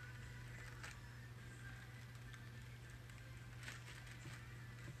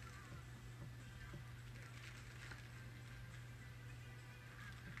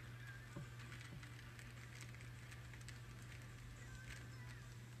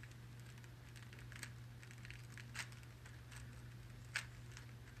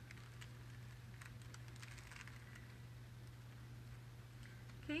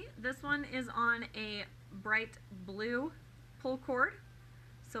 Okay, this one is on a bright blue pull cord,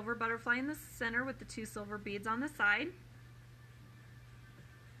 silver butterfly in the center with the 2 silver beads on the side.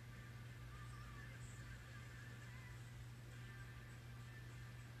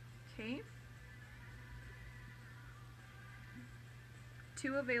 Okay,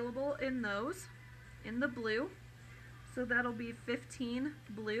 2 available in those, in the blue, so that'll be 15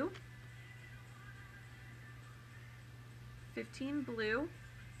 blue. 15 blue,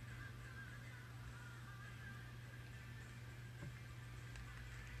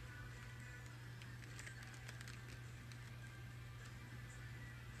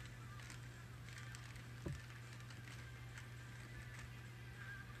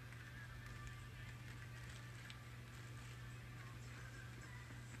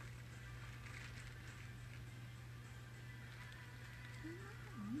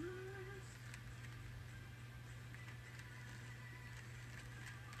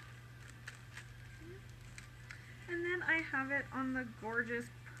 and then I have it on the gorgeous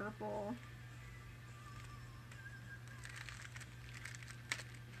purple.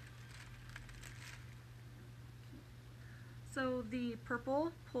 So the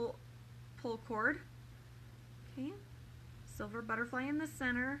purple pull cord, okay, silver butterfly in the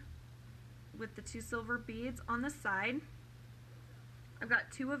center with the 2 silver beads on the side. I've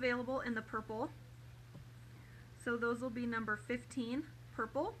got 2 available in the purple, so those will be number 15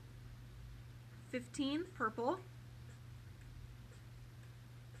 purple, 15 purple,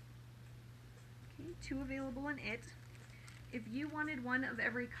 okay, 2 available in it. If you wanted one of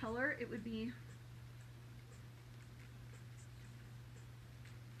every color, it would be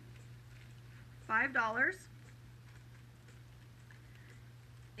 $5.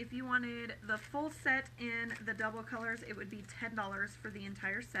 If you wanted the full set in the double colors, it would be $10 for the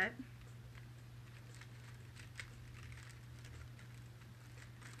entire set.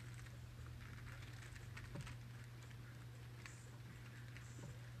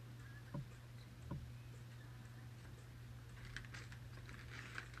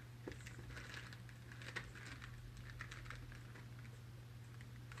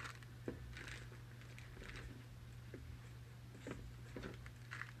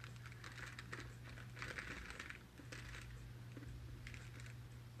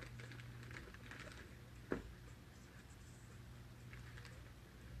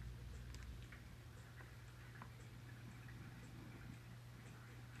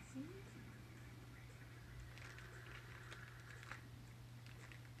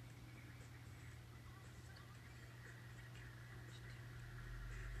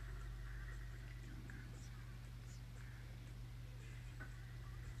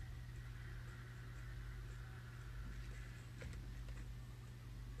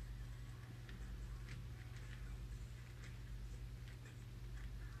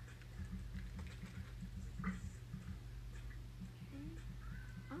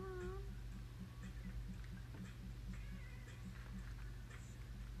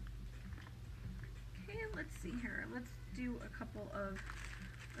 Let's see here. Let's do a couple of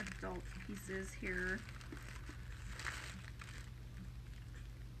adult pieces here.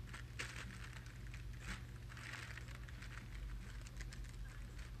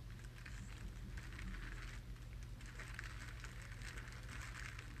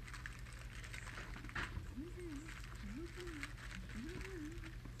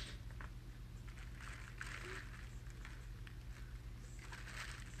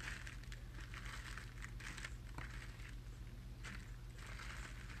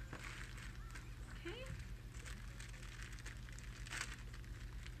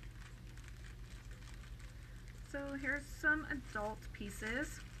 So here's some adult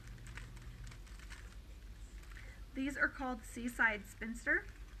pieces. These are called Seaside Spinster.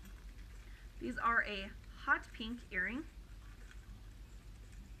 These are a hot pink earring.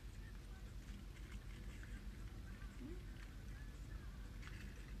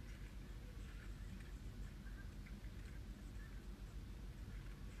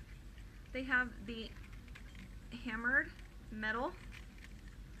 They have the hammered metal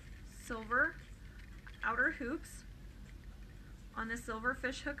silver outer hoops on the silver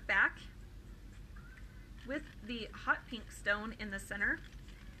fish hook back with the hot pink stone in the center.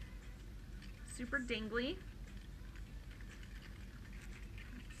 Super dangly.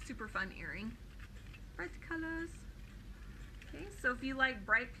 Super fun earring. Bright colors. Okay, so if you like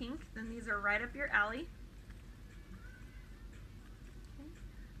bright pink, then these are right up your alley. Okay.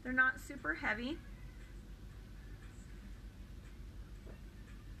 They're not super heavy.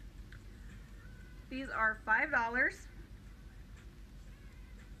 These are $5,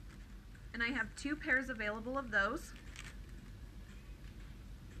 and I have 2 pairs available of those.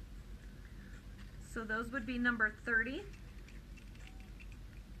 So those would be number 30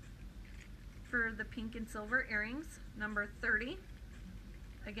 for the pink and silver earrings, number 30.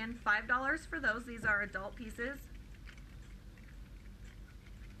 Again, $5 for those. These are adult pieces.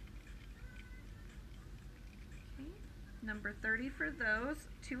 Okay, number 30 for those,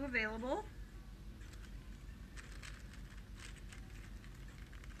 2 available.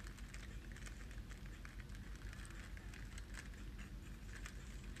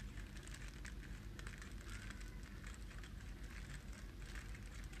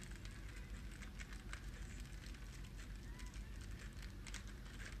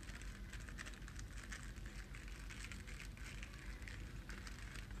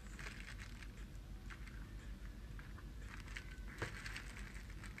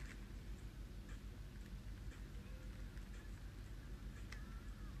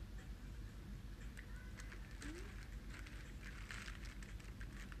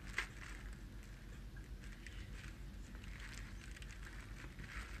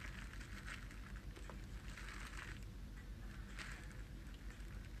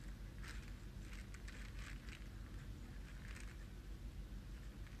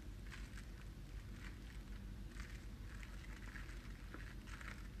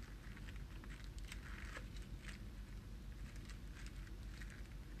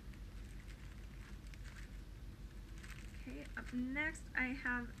 Up next, I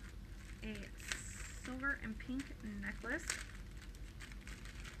have a silver and pink necklace.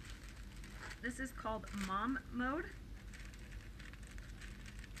 This is called Mom Mode.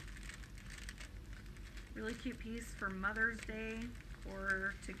 Really cute piece for Mother's Day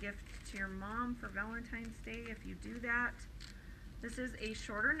or to gift to your mom for Valentine's Day if you do that. This is a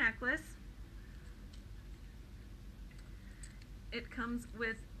shorter necklace. It comes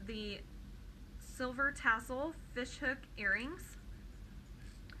with the silver tassel fishhook earrings,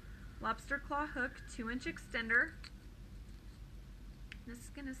 lobster claw hook 2-inch extender. This is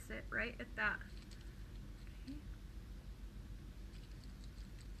going to sit right at that. Okay.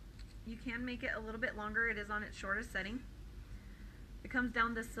 You can make it a little bit longer. It is on its shortest setting. It comes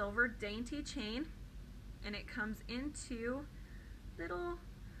down the silver dainty chain, and it comes into little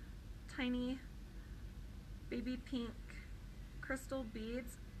tiny baby pink crystal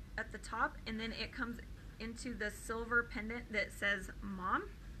beads at the top, and then it comes into the silver pendant that says Mom.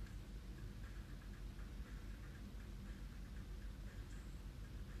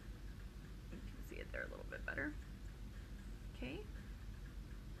 You can see it there a little bit better. Okay.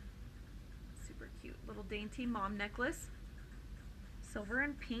 Super cute little dainty mom necklace. Silver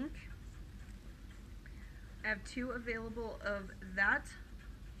and pink. I have 2 available of that.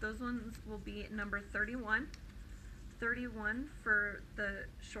 Those ones will be number 31. 31 for the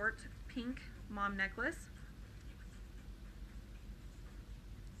short pink mom necklace.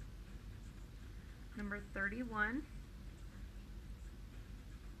 Number 31.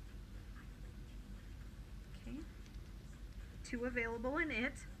 Okay. 2 available in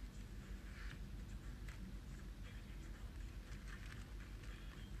it.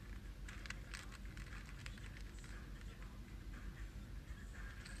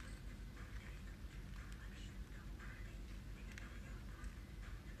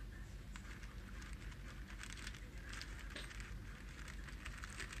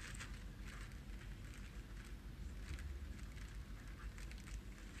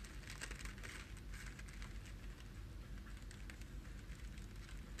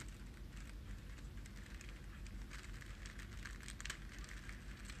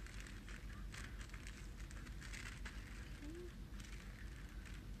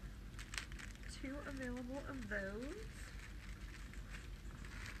 Two available of those.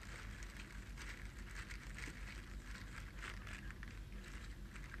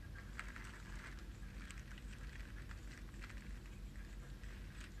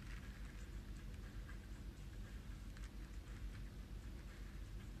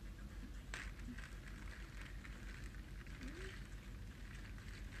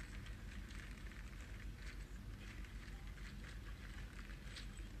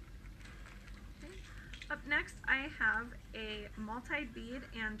 Up next, I have a multi-bead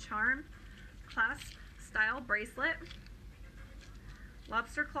and charm clasp style bracelet.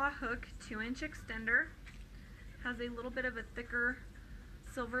 Lobster claw hook 2-inch extender. Has a little bit of a thicker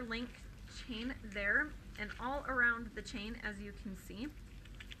silver link chain there, and all around the chain, as you can see,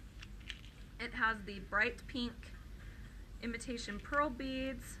 it has the bright pink imitation pearl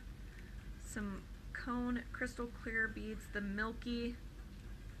beads, some cone crystal clear beads, the milky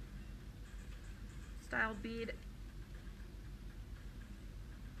style bead,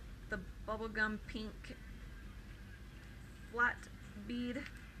 the bubblegum pink flat bead,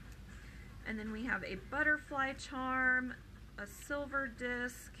 and then we have a butterfly charm, a silver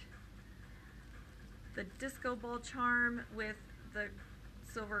disc, the disco ball charm with the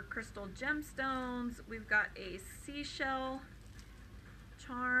silver crystal gemstones. We've got a seashell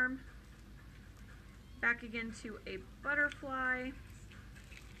charm, back again to a butterfly.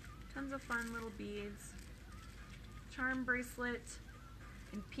 Tons of fun little beads. Charm bracelet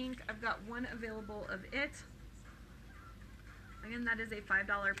in pink. I've got 1 available of it. Again, that is a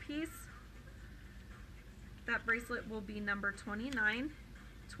 $5 piece. That bracelet will be number 29.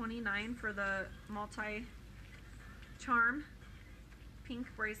 29 for the multi-charm pink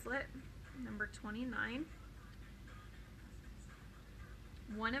bracelet. Number 29.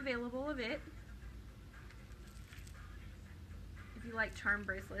 1 available of it. If you like charm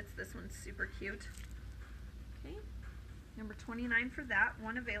bracelets, this one's super cute. Okay, number 29 for that,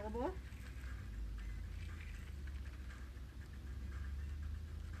 1 available.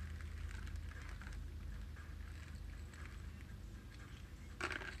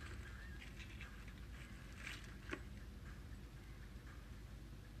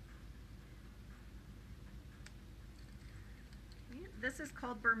 Okay, this is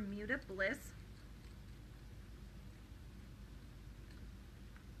called Bermuda Bliss.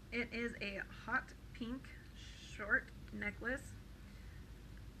 It is a hot pink short necklace.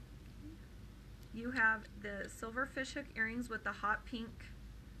 You have the silver fishhook earrings with the hot pink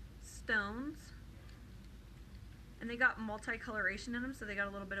stones. And they got multicoloration in them, so they got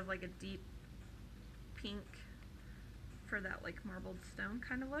a little bit of like a deep pink for that like marbled stone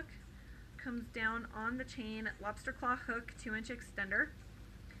kind of look. Comes down on the chain, lobster claw hook, 2-inch extender.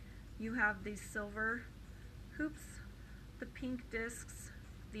 You have these silver hoops, the pink discs,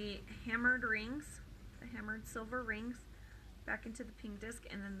 the hammered rings, the hammered silver rings back into the pink disc,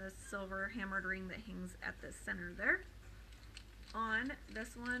 and then the silver hammered ring that hangs at the center there. On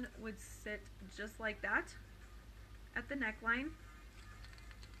this one would sit just like that at the neckline.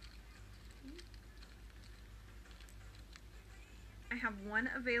 I have one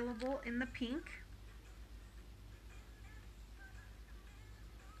available in the pink.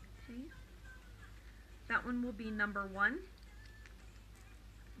 Okay. That one will be number 1.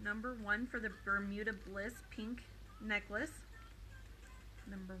 Number 1 for the Bermuda Bliss pink necklace.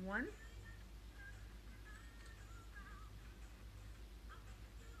 Number 1.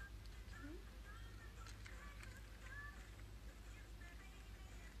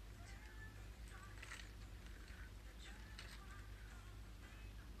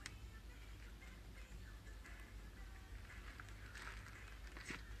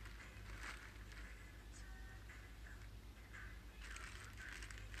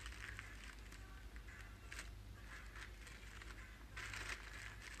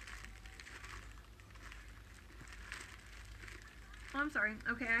 Oh, I'm sorry.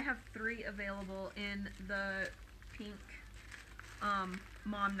 Okay, I have 3 available in the pink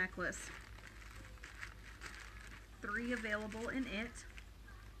mom necklace. 3 available in it.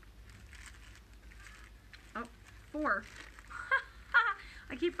 Oh, 4.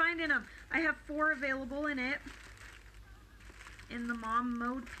 I keep finding them. I have 4 available in it. In the mom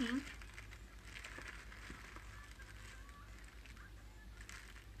mode pink.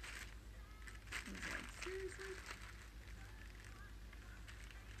 I was like, seriously?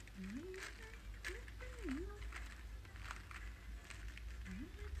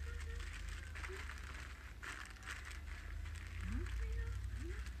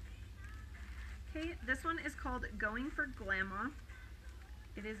 Okay, this one is called Going for Glamour.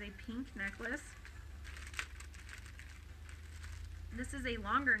 It is a pink necklace. This is a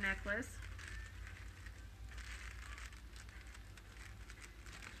longer necklace.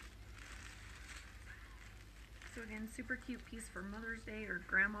 So again, super cute piece for Mother's Day or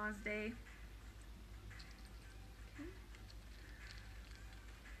Grandma's Day. Okay.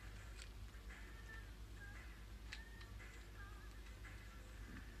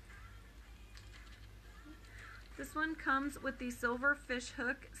 This one comes with the silver fish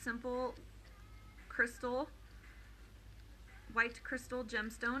hook, simple crystal, white crystal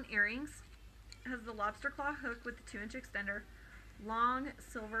gemstone earrings. It has the lobster claw hook with the 2-inch extender, long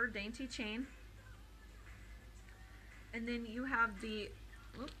silver dainty chain. And then you have the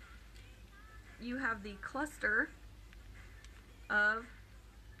cluster of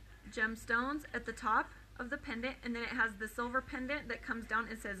gemstones at the top of the pendant, and then it has the silver pendant that comes down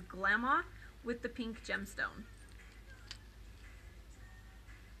and says Glamour with the pink gemstone.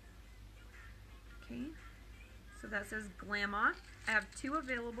 Okay, so that says Glamour. I have 2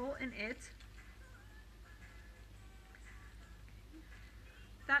 available in it.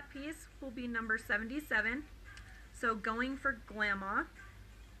 That piece will be number 77. So Going for Glamour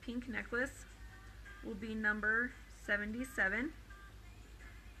pink necklace will be number 77.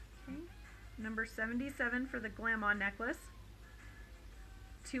 Okay, number 77 for the Glamour necklace.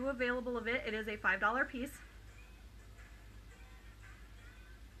 2 available of it. It is a $5 piece.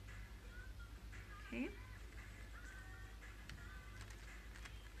 Okay.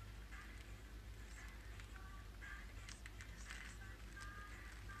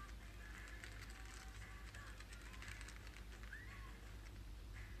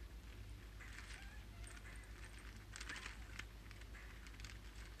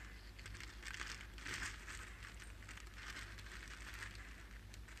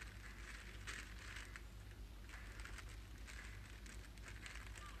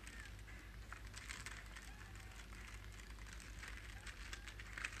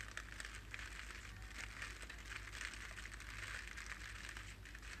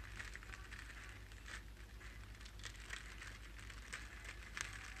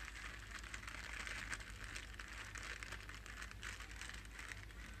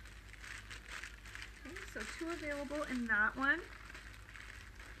 So 2 available in that one.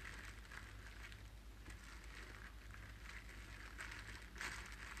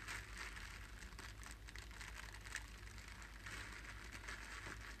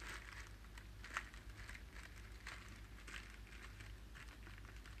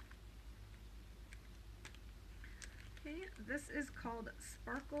 Okay, this is called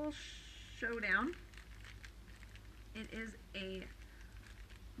Sparkle Showdown. It is a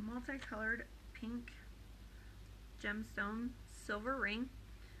multicolored pink gemstone silver ring,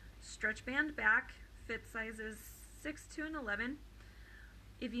 stretch band back, fit sizes 6 to an 11.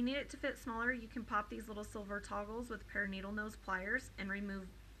 If you need it to fit smaller, you can pop these little silver toggles with a pair of needle nose pliers and remove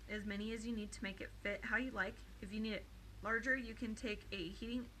as many as you need to make it fit how you like. If you need it larger, you can take a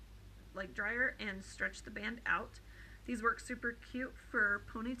heating dryer and stretch the band out. These work super cute for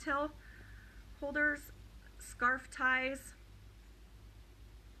ponytail holders, scarf ties,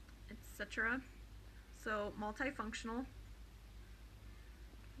 etc. So multifunctional.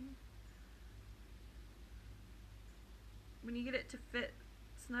 When you get it to fit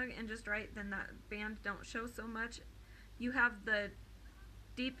snug and just right, then that band don't show so much. You have the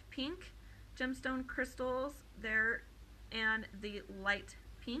deep pink gemstone crystals there and the light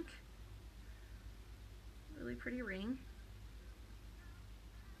pink. Really pretty ring.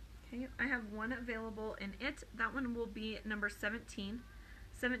 Okay, I have one available in it. That one will be number 17.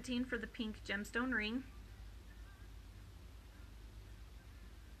 17 for the pink gemstone ring.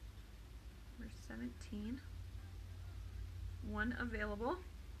 Number 17. One available.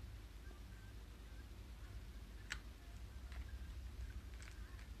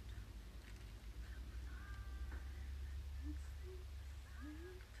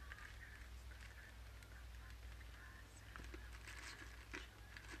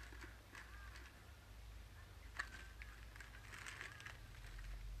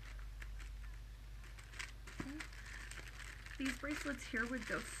 These bracelets here would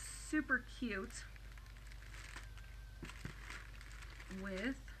go super cute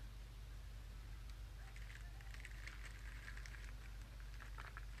with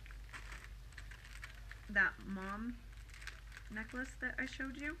that mom necklace that I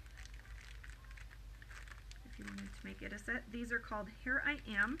showed you. If you wanted to make it a set. These are called Here I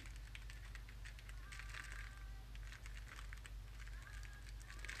Am.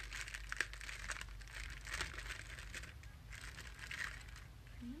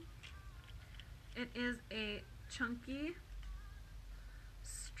 It is a chunky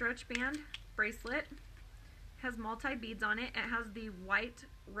stretch band bracelet. It has multi beads on it. It has the white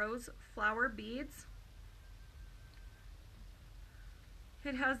rose flower beads.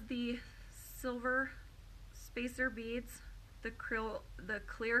 It has the silver spacer beads, the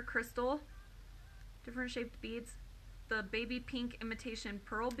clear crystal, different shaped beads, the baby pink imitation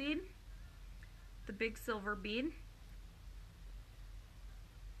pearl bead, the big silver bead,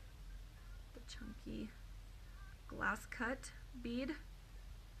 the chunky glass cut bead,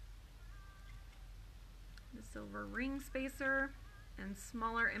 the silver ring spacer, and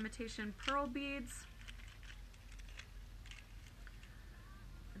smaller imitation pearl beads.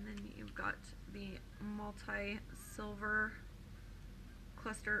 And then you've got the multi-silver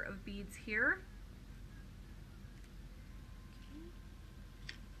cluster of beads here. Okay.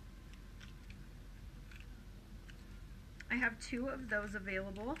 I have two of those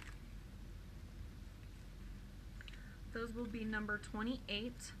available. Those will be number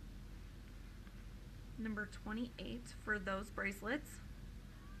 28. Number 28 for those bracelets.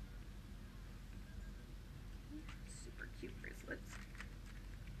 Super cute bracelets.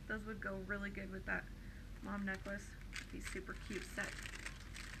 Those would go really good with that mom necklace. Be super cute set.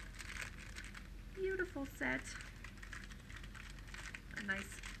 Beautiful set. A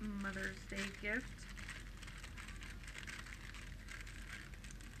nice Mother's Day gift.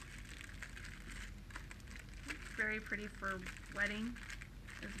 Very pretty for wedding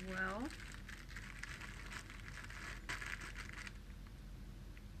as well.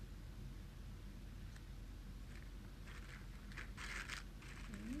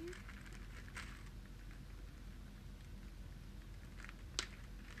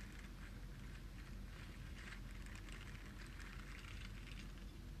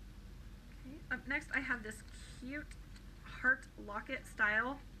 Up next I have this cute heart locket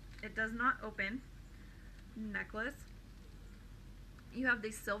style, it does not open, necklace. You have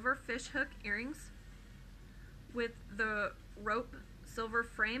these silver fish hook earrings with the rope silver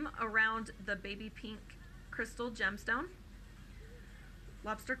frame around the baby pink crystal gemstone.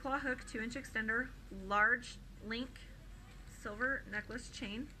 Lobster claw hook 2-inch extender, large link silver necklace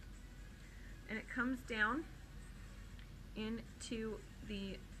chain, and it comes down into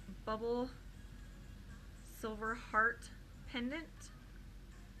the bubble silver heart pendant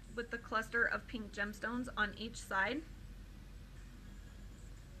with the cluster of pink gemstones on each side.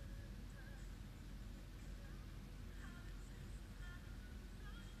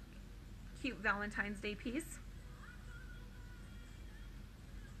 Cute Valentine's Day piece.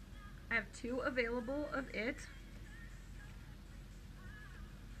 I have two available of it.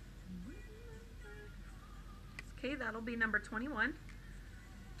 Okay, that'll be number 21.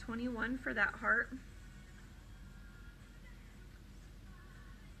 21 for that heart.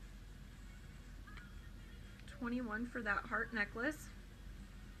 $21 for that heart necklace.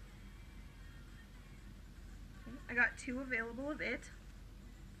 Okay, I got 2 available of it.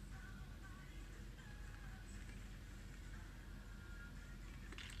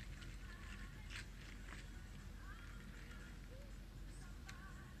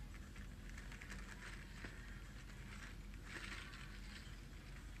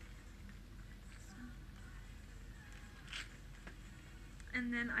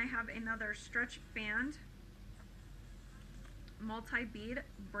 And then I have another stretch band multi-bead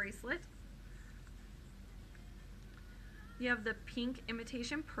bracelet. You have the pink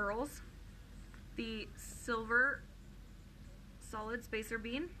imitation pearls, the silver solid spacer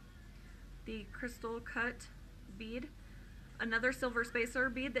bead, the crystal cut bead, another silver spacer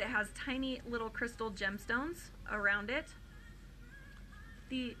bead that has tiny little crystal gemstones around it,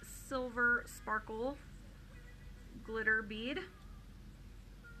 the silver sparkle glitter bead,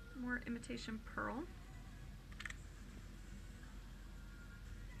 more imitation pearl,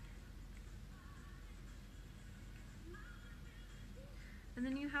 and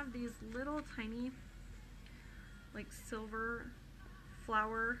then you have these little tiny like silver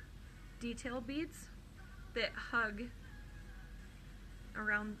flower detail beads that hug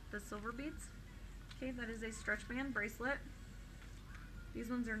around the silver beads. Okay, that is a stretch band bracelet. These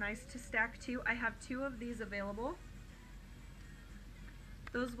ones are nice to stack too. I have 2 of these available.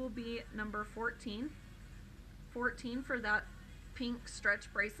 Those will be number 14. 14 for that pink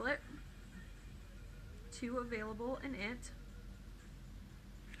stretch bracelet. 2 available in it.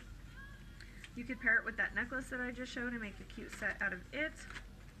 You could pair it with that necklace that I just showed and make a cute set out of it.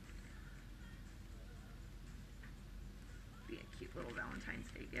 Be a cute little Valentine's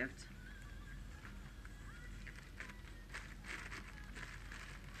Day gift.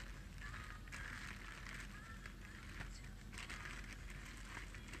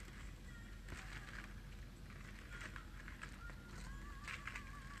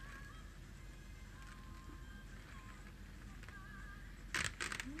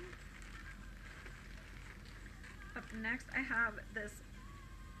 Up next I have this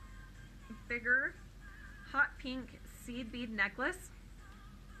bigger hot pink seed bead necklace.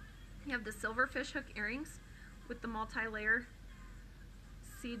 You have the silver fish hook earrings with the multi-layer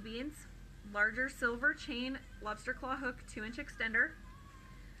seed beads, larger silver chain lobster claw hook 2-inch extender,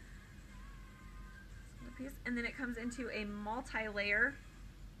 and then it comes into a multi-layer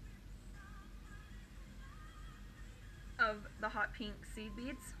of the hot pink seed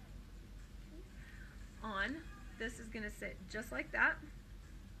beads on. This is going to sit just like that.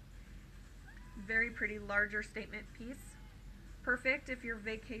 Very pretty, larger statement piece. Perfect if you're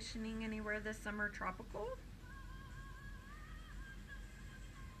vacationing anywhere this summer, tropical.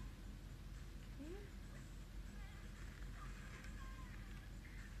 Okay.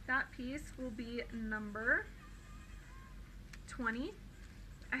 That piece will be number 20.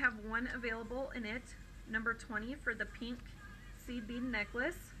 I have 1 available in it. Number 20 for the pink seed bead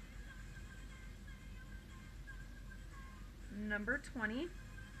necklace. Number 20.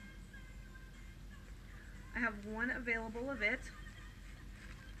 I have 1 available of it.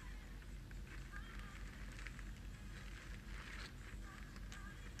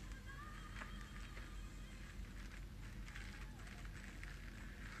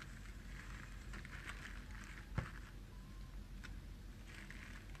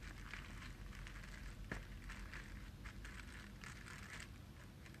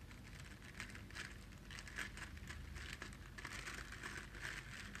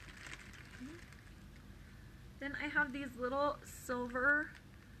 Then I have these little silver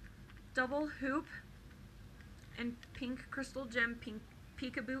double hoop and pink crystal gem pink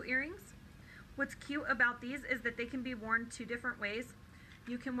peekaboo earrings. What's cute about these is that they can be worn 2 different ways.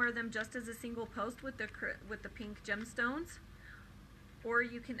 You can wear them just as a single post with the pink gemstones, or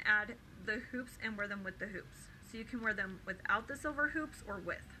you can add the hoops and wear them with the hoops. So you can wear them without the silver hoops or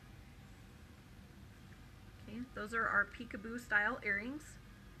with. Okay, those are our peekaboo style earrings.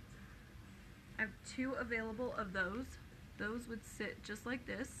 I have 2 available of those. Those would sit just like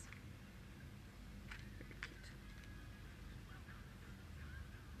this. Very cute.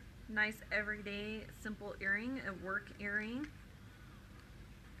 Nice everyday simple earring, a work earring,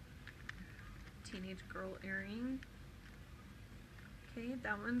 teenage girl earring. Okay,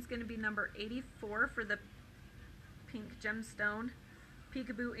 that one's going to be number 84 for the pink gemstone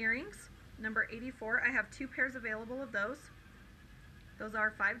peekaboo earrings. Number 84. I have 2 pairs available of those. Those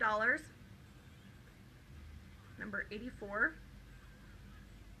are $5. Number 84.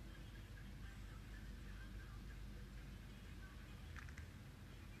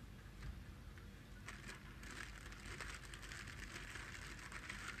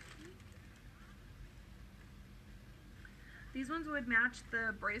 These ones would match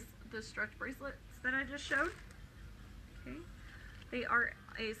the stretch bracelets that I just showed. Okay. They are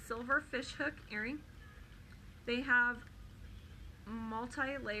a silver fish hook earring. They have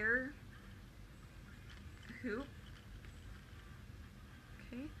multi-layer hoop.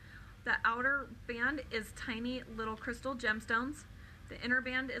 Okay. The outer band is tiny little crystal gemstones. The inner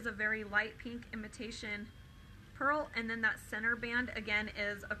band is a very light pink imitation pearl, and then that center band again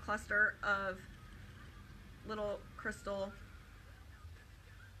is a cluster of little crystal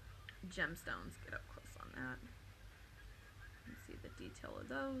gemstones. Get up close on that. You can see the detail of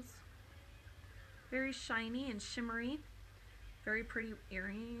those. Very shiny and shimmery. Very pretty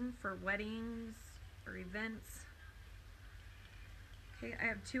earring for weddings or events. Okay, I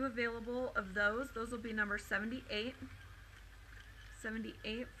have 2 available of those. Those will be number 78.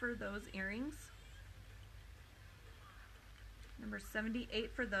 78 for those earrings. Number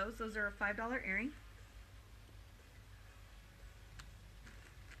 78 for those. Those are a $5 earring.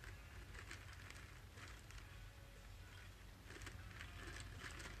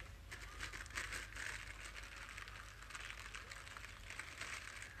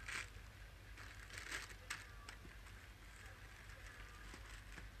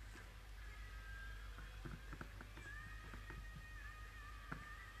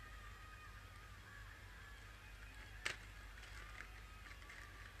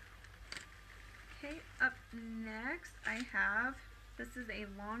 Okay, up next I have, this is a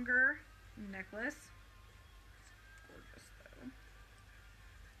longer necklace. It's gorgeous though.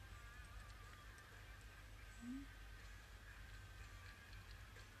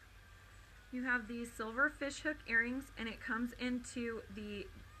 You have these silver fish hook earrings, and it comes into the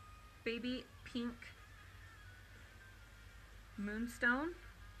baby pink moonstone.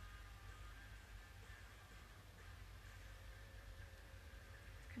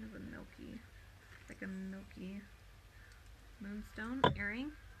 It's kind of a milky, like a milky moonstone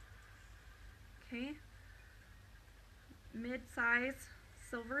earring. Okay. Mid-size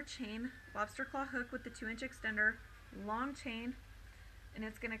silver chain, lobster claw hook with the 2-inch extender, long chain, and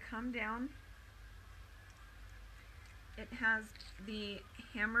it's going to come down. It has the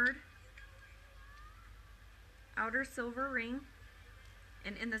hammered outer silver ring,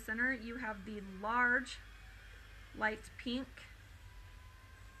 and in the center you have the large light pink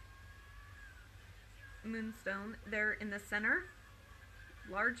moonstone there in the center.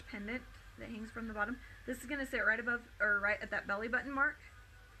 Large pendant that hangs from the bottom. This is going to sit right above, or right at that belly button mark.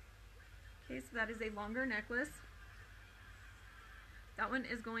 Okay, so that is a longer necklace. That one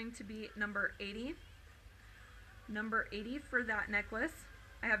is going to be number 80. Number 80 for that necklace.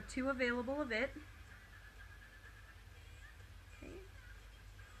 I have 2 available of it. Okay.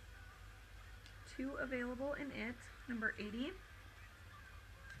 2 available in it. Number 80.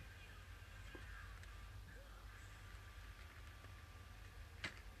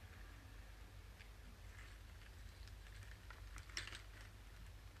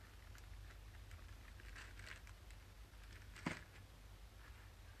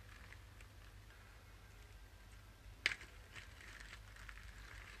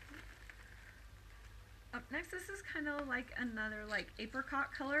 Up next, this is kind of like another like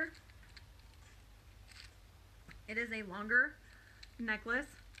apricot color. It is a longer necklace.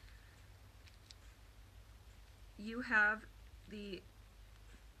 You have the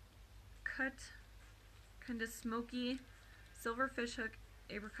cut kind of smoky silver fish hook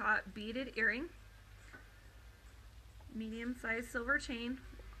apricot beaded earring. Medium sized silver chain,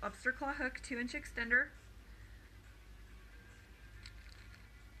 lobster claw hook, 2-inch extender.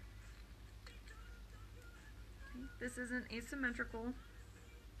 This is an asymmetrical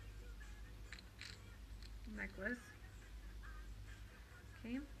necklace.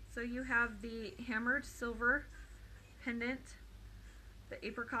 Okay, so you have the hammered silver pendant, the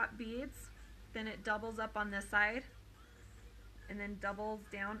apricot beads, then it doubles up on this side, and then doubles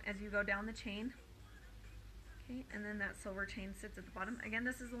down as you go down the chain. Okay, and then that silver chain sits at the bottom. Again,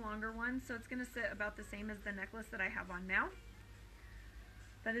 this is a longer one, so it's going to sit about the same as the necklace that I have on now.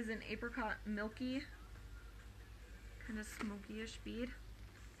 That is an apricot milky, kind of smoky-ish bead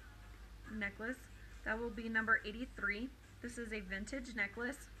necklace. That will be number 83. This is a vintage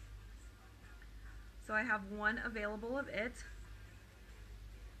necklace. So I have 1 available of it.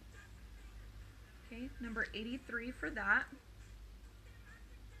 Okay, number 83 for that.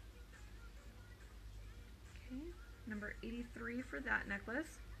 Okay, number 83 for that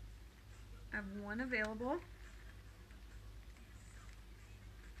necklace. I have 1 available.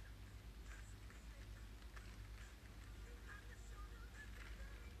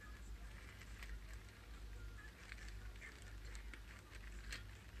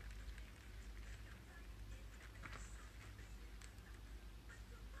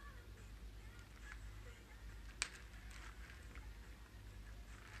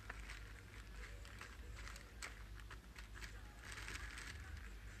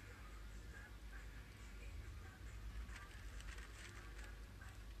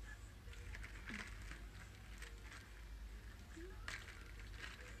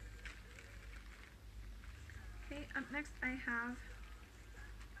 Up next I have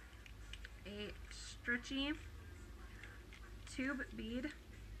a stretchy tube bead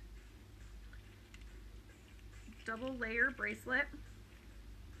double layer bracelet.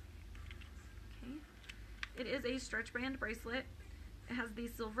 Okay. It is a stretch band bracelet. It has the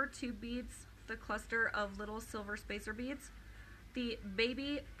silver tube beads, the cluster of little silver spacer beads, the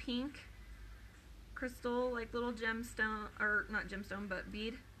baby pink crystal, like little gemstone, or not gemstone, but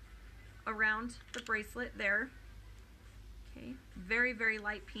bead around the bracelet there. Okay, very, very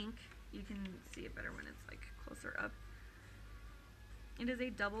light pink. You can see it better when it's like closer up. It is a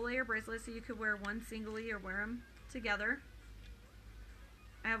double layer bracelet, so you could wear one singly or wear them together.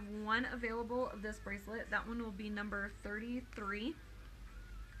 I have one available of this bracelet. That one will be number 33.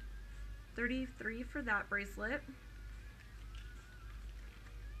 33 for that bracelet.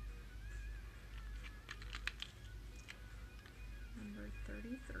 Number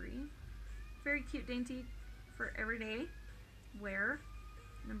 33. Very cute, dainty for everyday wear.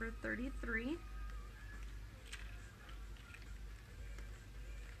 Number 33.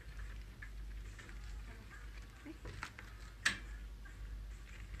 Okay.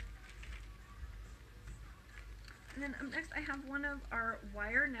 And then up next I have one of our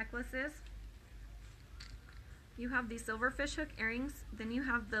wire necklaces. You have the silver fishhook earrings, then you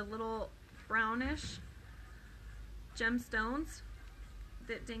have the little brownish gemstones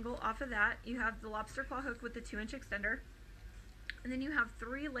that dangle off of that. You have the lobster claw hook with the 2-inch extender. And then you have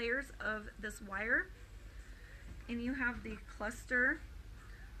 3 layers of this wire. And you have the cluster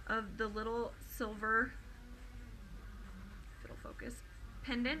of the little silver, if it'll focus,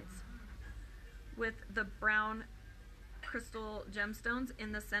 pendants with the brown crystal gemstones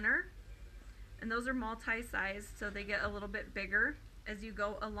in the center. And those are multi-sized, so they get a little bit bigger as you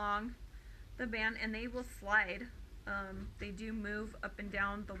go along the band, and they will slide. They do move up and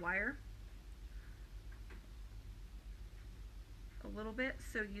down the wire a little bit,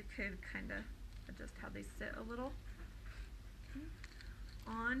 so you could kind of adjust how they sit a little. Okay.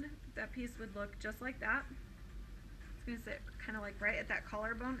 On that piece would look just like that. It's going to sit kind of like right at that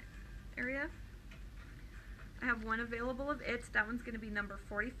collarbone area. I have one available of it. That one's going to be number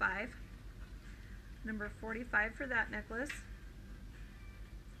 45. Number 45 for that necklace.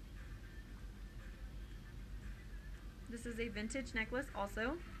 This is a vintage necklace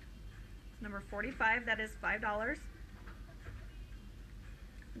also. It's number 45, that is $5.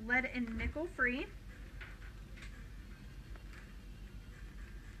 Lead and nickel free.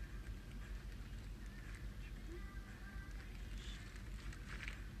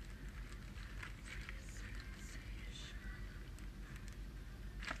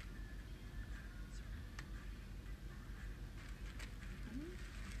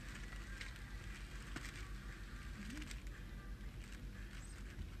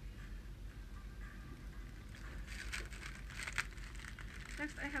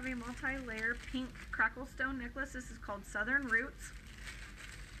 Next I have a multi-layer pink crackle stone necklace. This is called Southern Roots.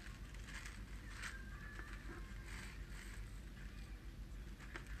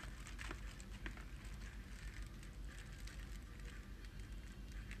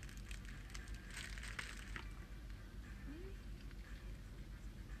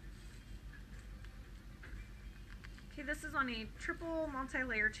 Okay, this is on a triple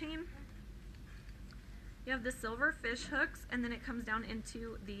multi-layer chain. You have the silver fish hooks, and then it comes down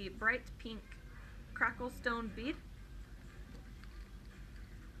into the bright pink crackle stone bead.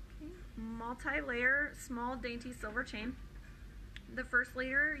 Okay. Multi-layer, small, dainty silver chain. The first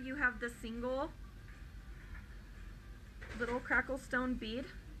layer, you have the single little crackle stone bead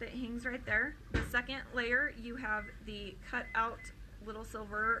that hangs right there. The second layer, you have the cut out little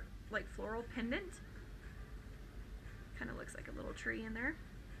silver, like floral pendant. Kind of looks like a little tree in there.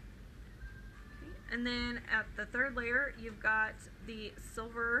 And then at the third layer, you've got the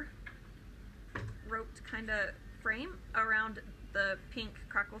silver roped kind of frame around the pink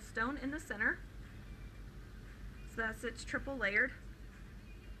crackle stone in the center. So that's it's triple layered.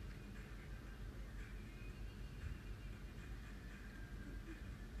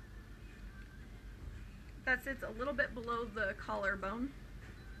 That sits a little bit below the collarbone.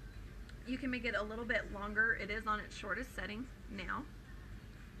 You can make it a little bit longer. It is on its shortest setting now.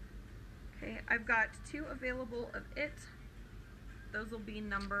 Okay, I've got 2 available of it. Those will be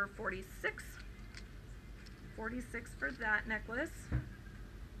number 46. 46 for that necklace.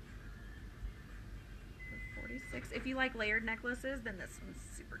 46. If you like layered necklaces, then this one's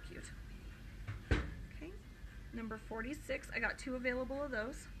super cute. Okay, number 46. I got 2 available of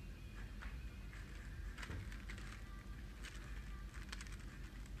those.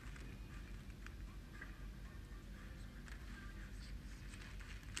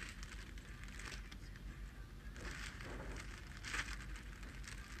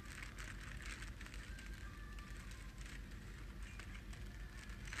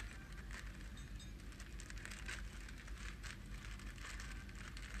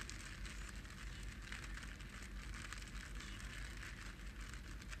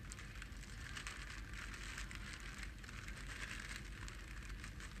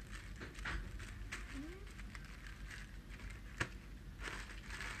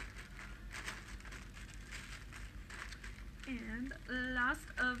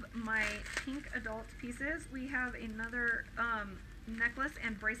 my pink adult pieces, we have another necklace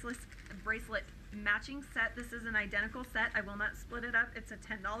and bracelet matching set. This is an identical set. I will not split it up. It's a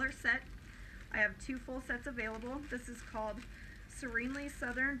 $10 set. I have 2 full sets available. This is called Serenely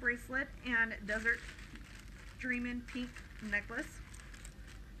Southern Bracelet and Desert Dreamin' Pink Necklace.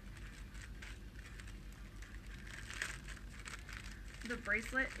 The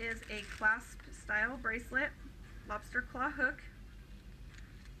bracelet is a clasp style bracelet, lobster claw hook.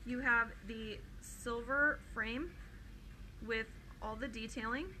 You have the silver frame with all the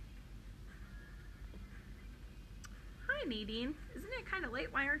detailing. Hi Nadine, isn't it kind of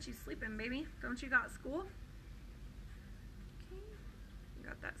late? Why aren't you sleeping, baby? Don't you got school? Okay, you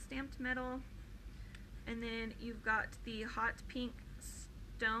got that stamped metal, and then you've got the hot pink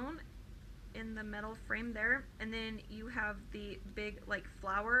stone in the metal frame there, and then you have the big like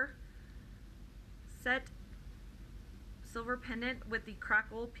flower set silver pendant with the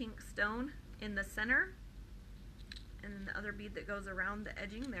crackle pink stone in the center, and then the other bead that goes around the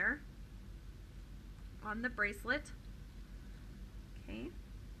edging there on the bracelet. Okay.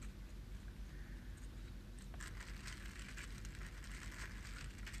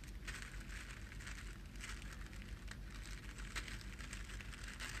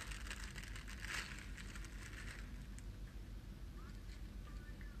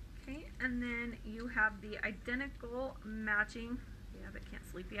 Okay, and then you have the identical matching. Yeah, but can't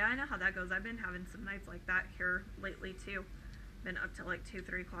sleep. Yeah, I know how that goes. I've been having some nights like that here lately too. Been up till like 2,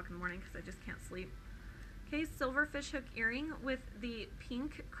 3 o'clock in the morning because I just can't sleep. Okay, silver fish hook earring with the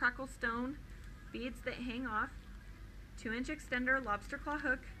pink crackle stone beads that hang off, 2-inch extender lobster claw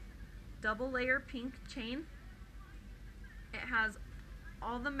hook, double layer pink chain. It has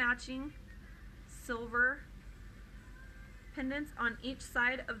all the matching silver pendants on each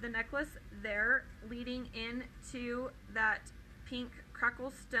side of the necklace there, leading into that pink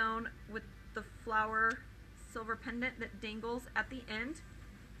crackle stone with the flower silver pendant that dangles at the end.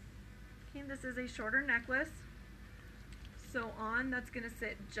 Okay, this is a shorter necklace. So that's going to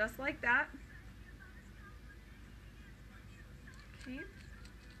sit just like that. Okay.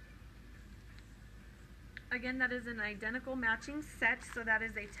 Again, that is an identical matching set, so that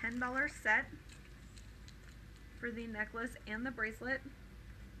is a $10 set for the necklace and the bracelet.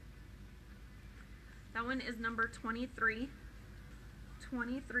 That one is number 23.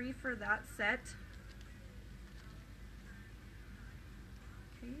 23 for that set.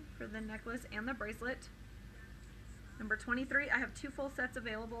 Okay, for the necklace and the bracelet. Number 23, I have 2 full sets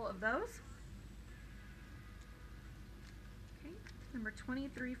available of those. Okay, number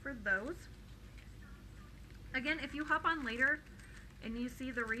 23 for those. Again, if you hop on later and you see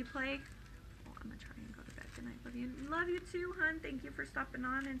the replay, oh, I'm gonna try and go to bed tonight. Love you. Love you too, hun. Thank you for stopping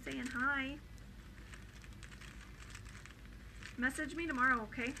on and saying hi. Message me tomorrow,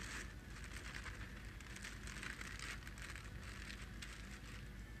 okay?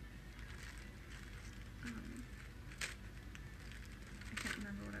 I can't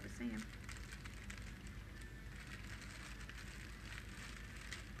remember what I was saying.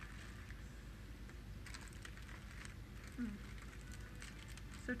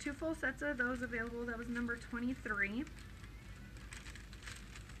 So 2 full sets of those available. That was number 23.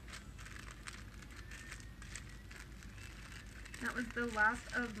 That was the last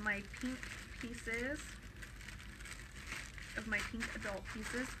of my pink pieces, of my pink adult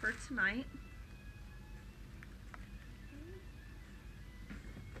pieces for tonight.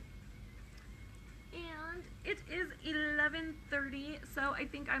 And it is 11:30, so I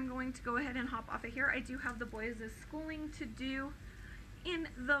think I'm going to go ahead and hop off of here. I do have the boys' schooling to do in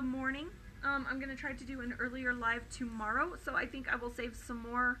the morning. I'm going to try to do an earlier live tomorrow, so I think I will save some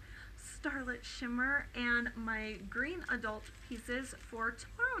more Starlet Shimmer and my green adult pieces for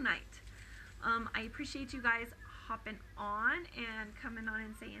tomorrow night. I appreciate you guys hopping on and coming on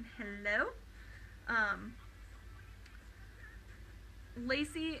and saying hello.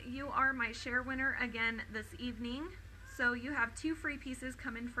 Lacey, you are my share winner again this evening. So you have 2 free pieces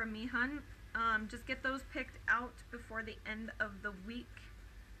coming from me, hun. Just get those picked out before the end of the week,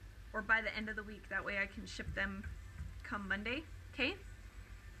 or by the end of the week. That way I can ship them come Monday. Okay?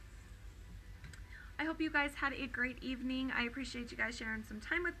 I hope you guys had a great evening. I appreciate you guys sharing some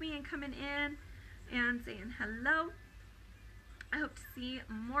time with me and coming in and saying hello. I hope to see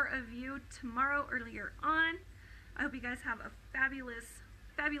more of you tomorrow earlier on. I hope you guys have a fabulous,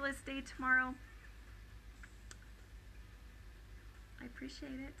 fabulous day tomorrow. I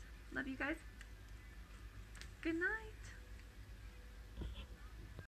appreciate it. Love you guys. Good night.